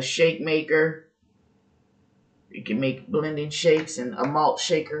 I had a shake maker. You can make blending shakes and a malt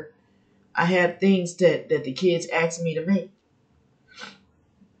shaker. I had things that the kids asked me to make.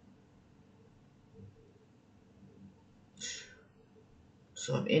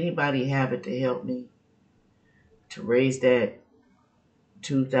 So if anybody have it to help me to raise that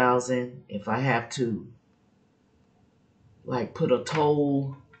 $2,000, if I have to like put a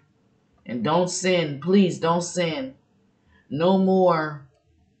toll, and don't send, please don't send no more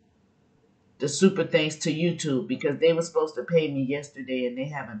the super thanks to YouTube because they were supposed to pay me yesterday and they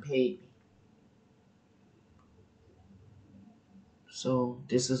haven't paid me. So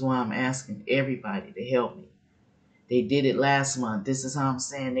this is why I'm asking everybody to help me. They did it last month. This is how I'm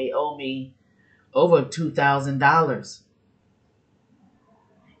saying they owe me over $2,000.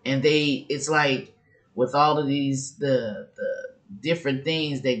 And it's like with all of these, the different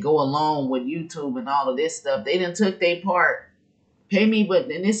things that go along with YouTube and all of this stuff, they done took their part. Pay me, but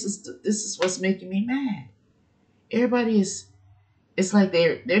then this is what's making me mad. Everybody is, it's like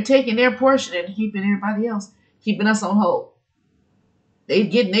they're taking their portion and keeping everybody else, keeping us on hold. They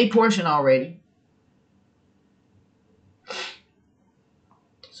getting their portion already.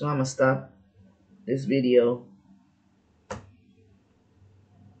 So I'm gonna stop this video.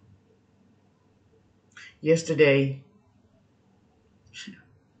 Yesterday,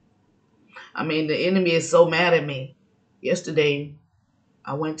 I mean, the enemy is so mad at me. Yesterday,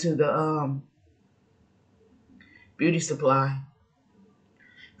 I went to the beauty supply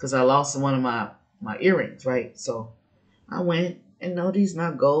because I lost one of my earrings, right? So I went, and no, these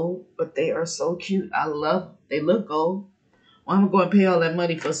not gold, but they are so cute. They look gold. Well, I'm going to pay all that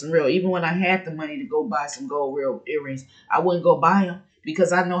money for some real. Even when I had the money to go buy some gold real earrings, I wouldn't go buy them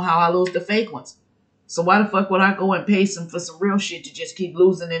because I know how I lose the fake ones. So why the fuck would I go and pay for some real shit to just keep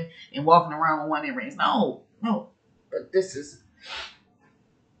losing it and walking around with one earrings? No. But this is...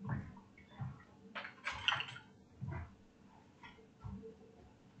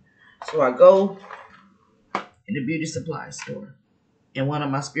 So I go in the beauty supply store, and one of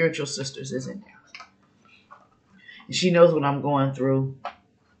my spiritual sisters is in there. And she knows what I'm going through.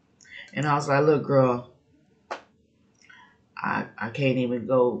 And I was like, look, girl, I can't even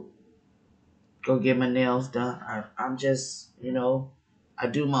go get my nails done. I'm just, I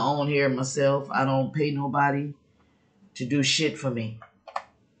do my own hair myself. I don't pay nobody to do shit for me.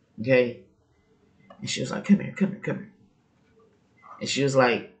 Okay? And she was like, come here. And she was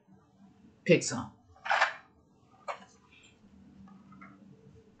like, pick some.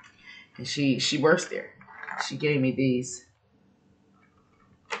 And she works there. She gave me these.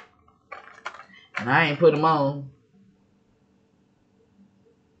 And I ain't put them on.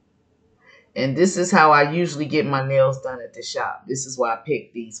 And this is how I usually get my nails done at the shop. This is why I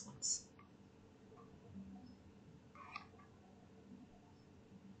picked these ones.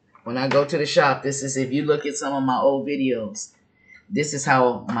 When I go to the shop, this is, if you look at some of my old videos, this is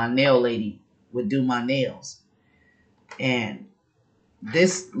how my nail lady would do my nails. And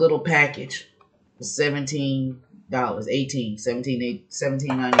this little package was $17,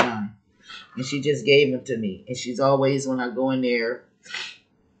 $17.99. And she just gave them to me. And she's always, when I go in there,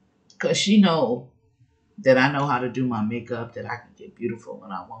 because she know that I know how to do my makeup, that I can get beautiful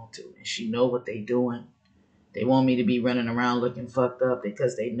when I want to. And she know what they doing. They want me to be running around looking fucked up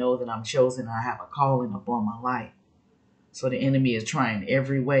because they know that I'm chosen. I have a calling upon my life. So the enemy is trying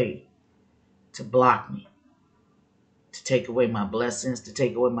every way to block me, to take away my blessings, to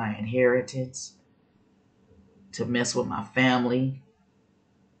take away my inheritance, to mess with my family.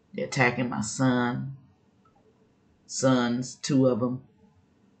 They're attacking my sons, 2 of them.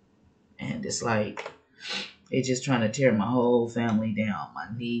 And it's like, they're just trying to tear my whole family down. My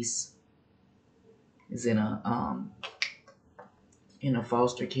niece is in a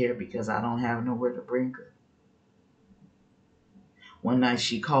foster care because I don't have nowhere to bring her. One night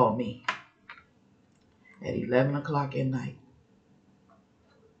she called me at 11 o'clock at night,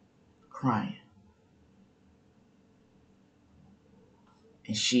 crying.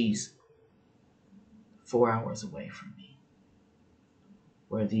 And she's 4 hours away from me,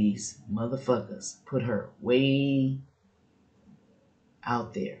 where these motherfuckers put her way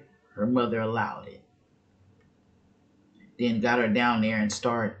out there. Her mother allowed it. Then got her down there and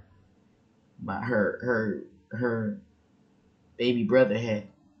started. But her baby brother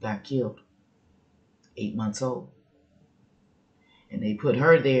got killed, 8 months old. And they put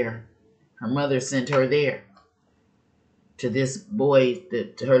her there. Her mother sent her there to this boy,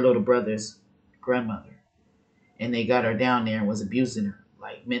 to her little brother's grandmother. And they got her down there and was abusing her,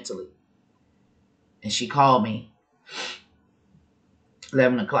 like mentally. And she called me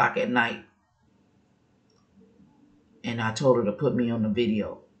 11 o'clock at night. And I told her to put me on the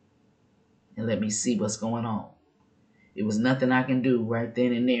video and let me see what's going on. It was nothing I can do right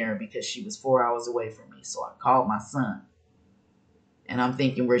then and there because she was 4 hours away from me. So I called my son. And I'm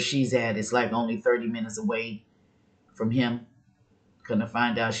thinking where she's at is like only 30 minutes away from him. Couldn't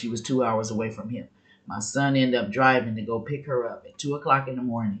find out she was 2 hours away from him. My son ended up driving to go pick her up at 2 o'clock in the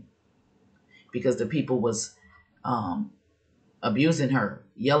morning because the people was abusing her,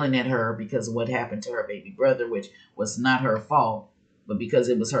 yelling at her because of what happened to her baby brother, which was not her fault, but because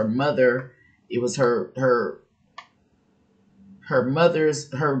it was her mother It was her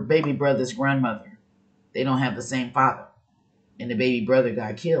baby brother's grandmother. They don't have the same father. And the baby brother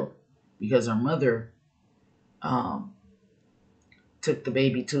got killed because her mother took the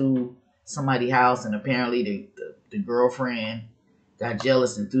baby to somebody's house, and apparently the girlfriend got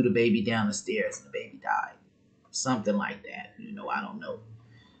jealous and threw the baby down the stairs, and the baby died. Something like that. I don't know.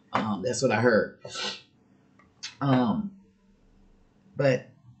 That's what I heard. But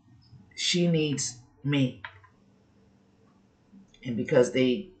she needs me. And because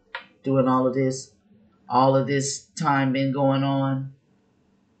they doing all of this time been going on,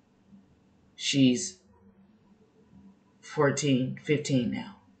 she's 14, 15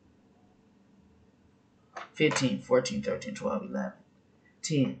 now. 15, 14, 13, 12, 11,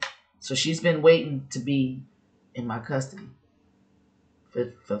 10. So she's been waiting to be in my custody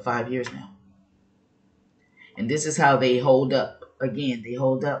for 5 years now. And this is how they hold up. Again, they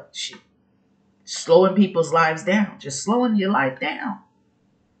hold up shit. Slowing people's lives down. Just slowing your life down.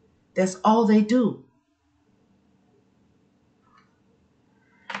 That's all they do.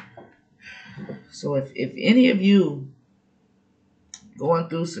 So if any of you going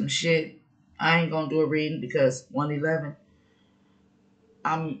through some shit, I ain't gonna do a reading because 111.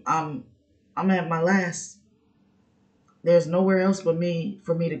 I'm at my last. There's nowhere else for me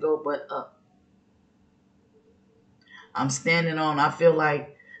to go but up. I'm standing on. I feel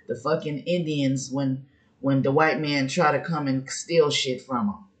like the fucking Indians when the white man try to come and steal shit from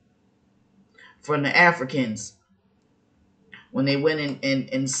them. From the Africans when they went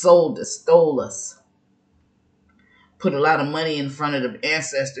and stole us. Put a lot of money in front of the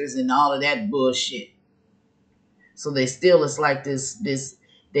ancestors and all of that bullshit. So they steal us like this.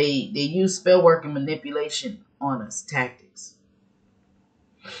 They use spell work and manipulation on us, tactics.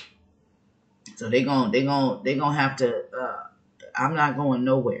 So they gonna have to. I'm not going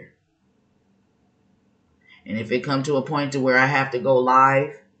nowhere. And if it come to a point to where I have to go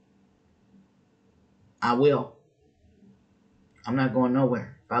live, I will. I'm not going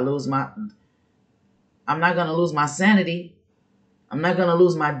nowhere. If I'm not gonna lose my sanity. I'm not gonna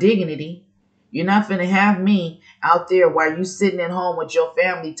lose my dignity. You're not finna have me out there while you sitting at home with your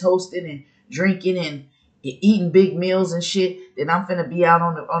family toasting and drinking and eating big meals and shit. Then I'm finna be out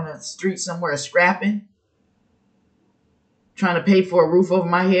on the street somewhere scrapping, trying to pay for a roof over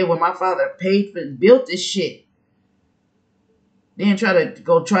my head when my father paid for and built this shit. Then try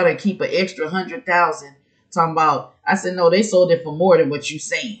to keep an extra 100,000. Talking about, I said no, they sold it for more than what you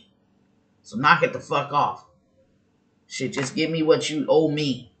saying. So knock it the fuck off. Shit, just give me what you owe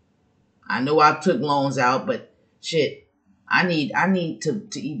me. I know I took loans out, but shit, I need to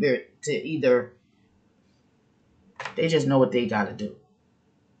either they just know what they gotta do.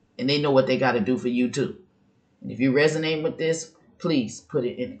 And they know what they gotta do for you too. And if you resonate with this, please put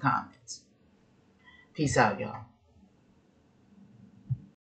it in the comments. Peace out, y'all.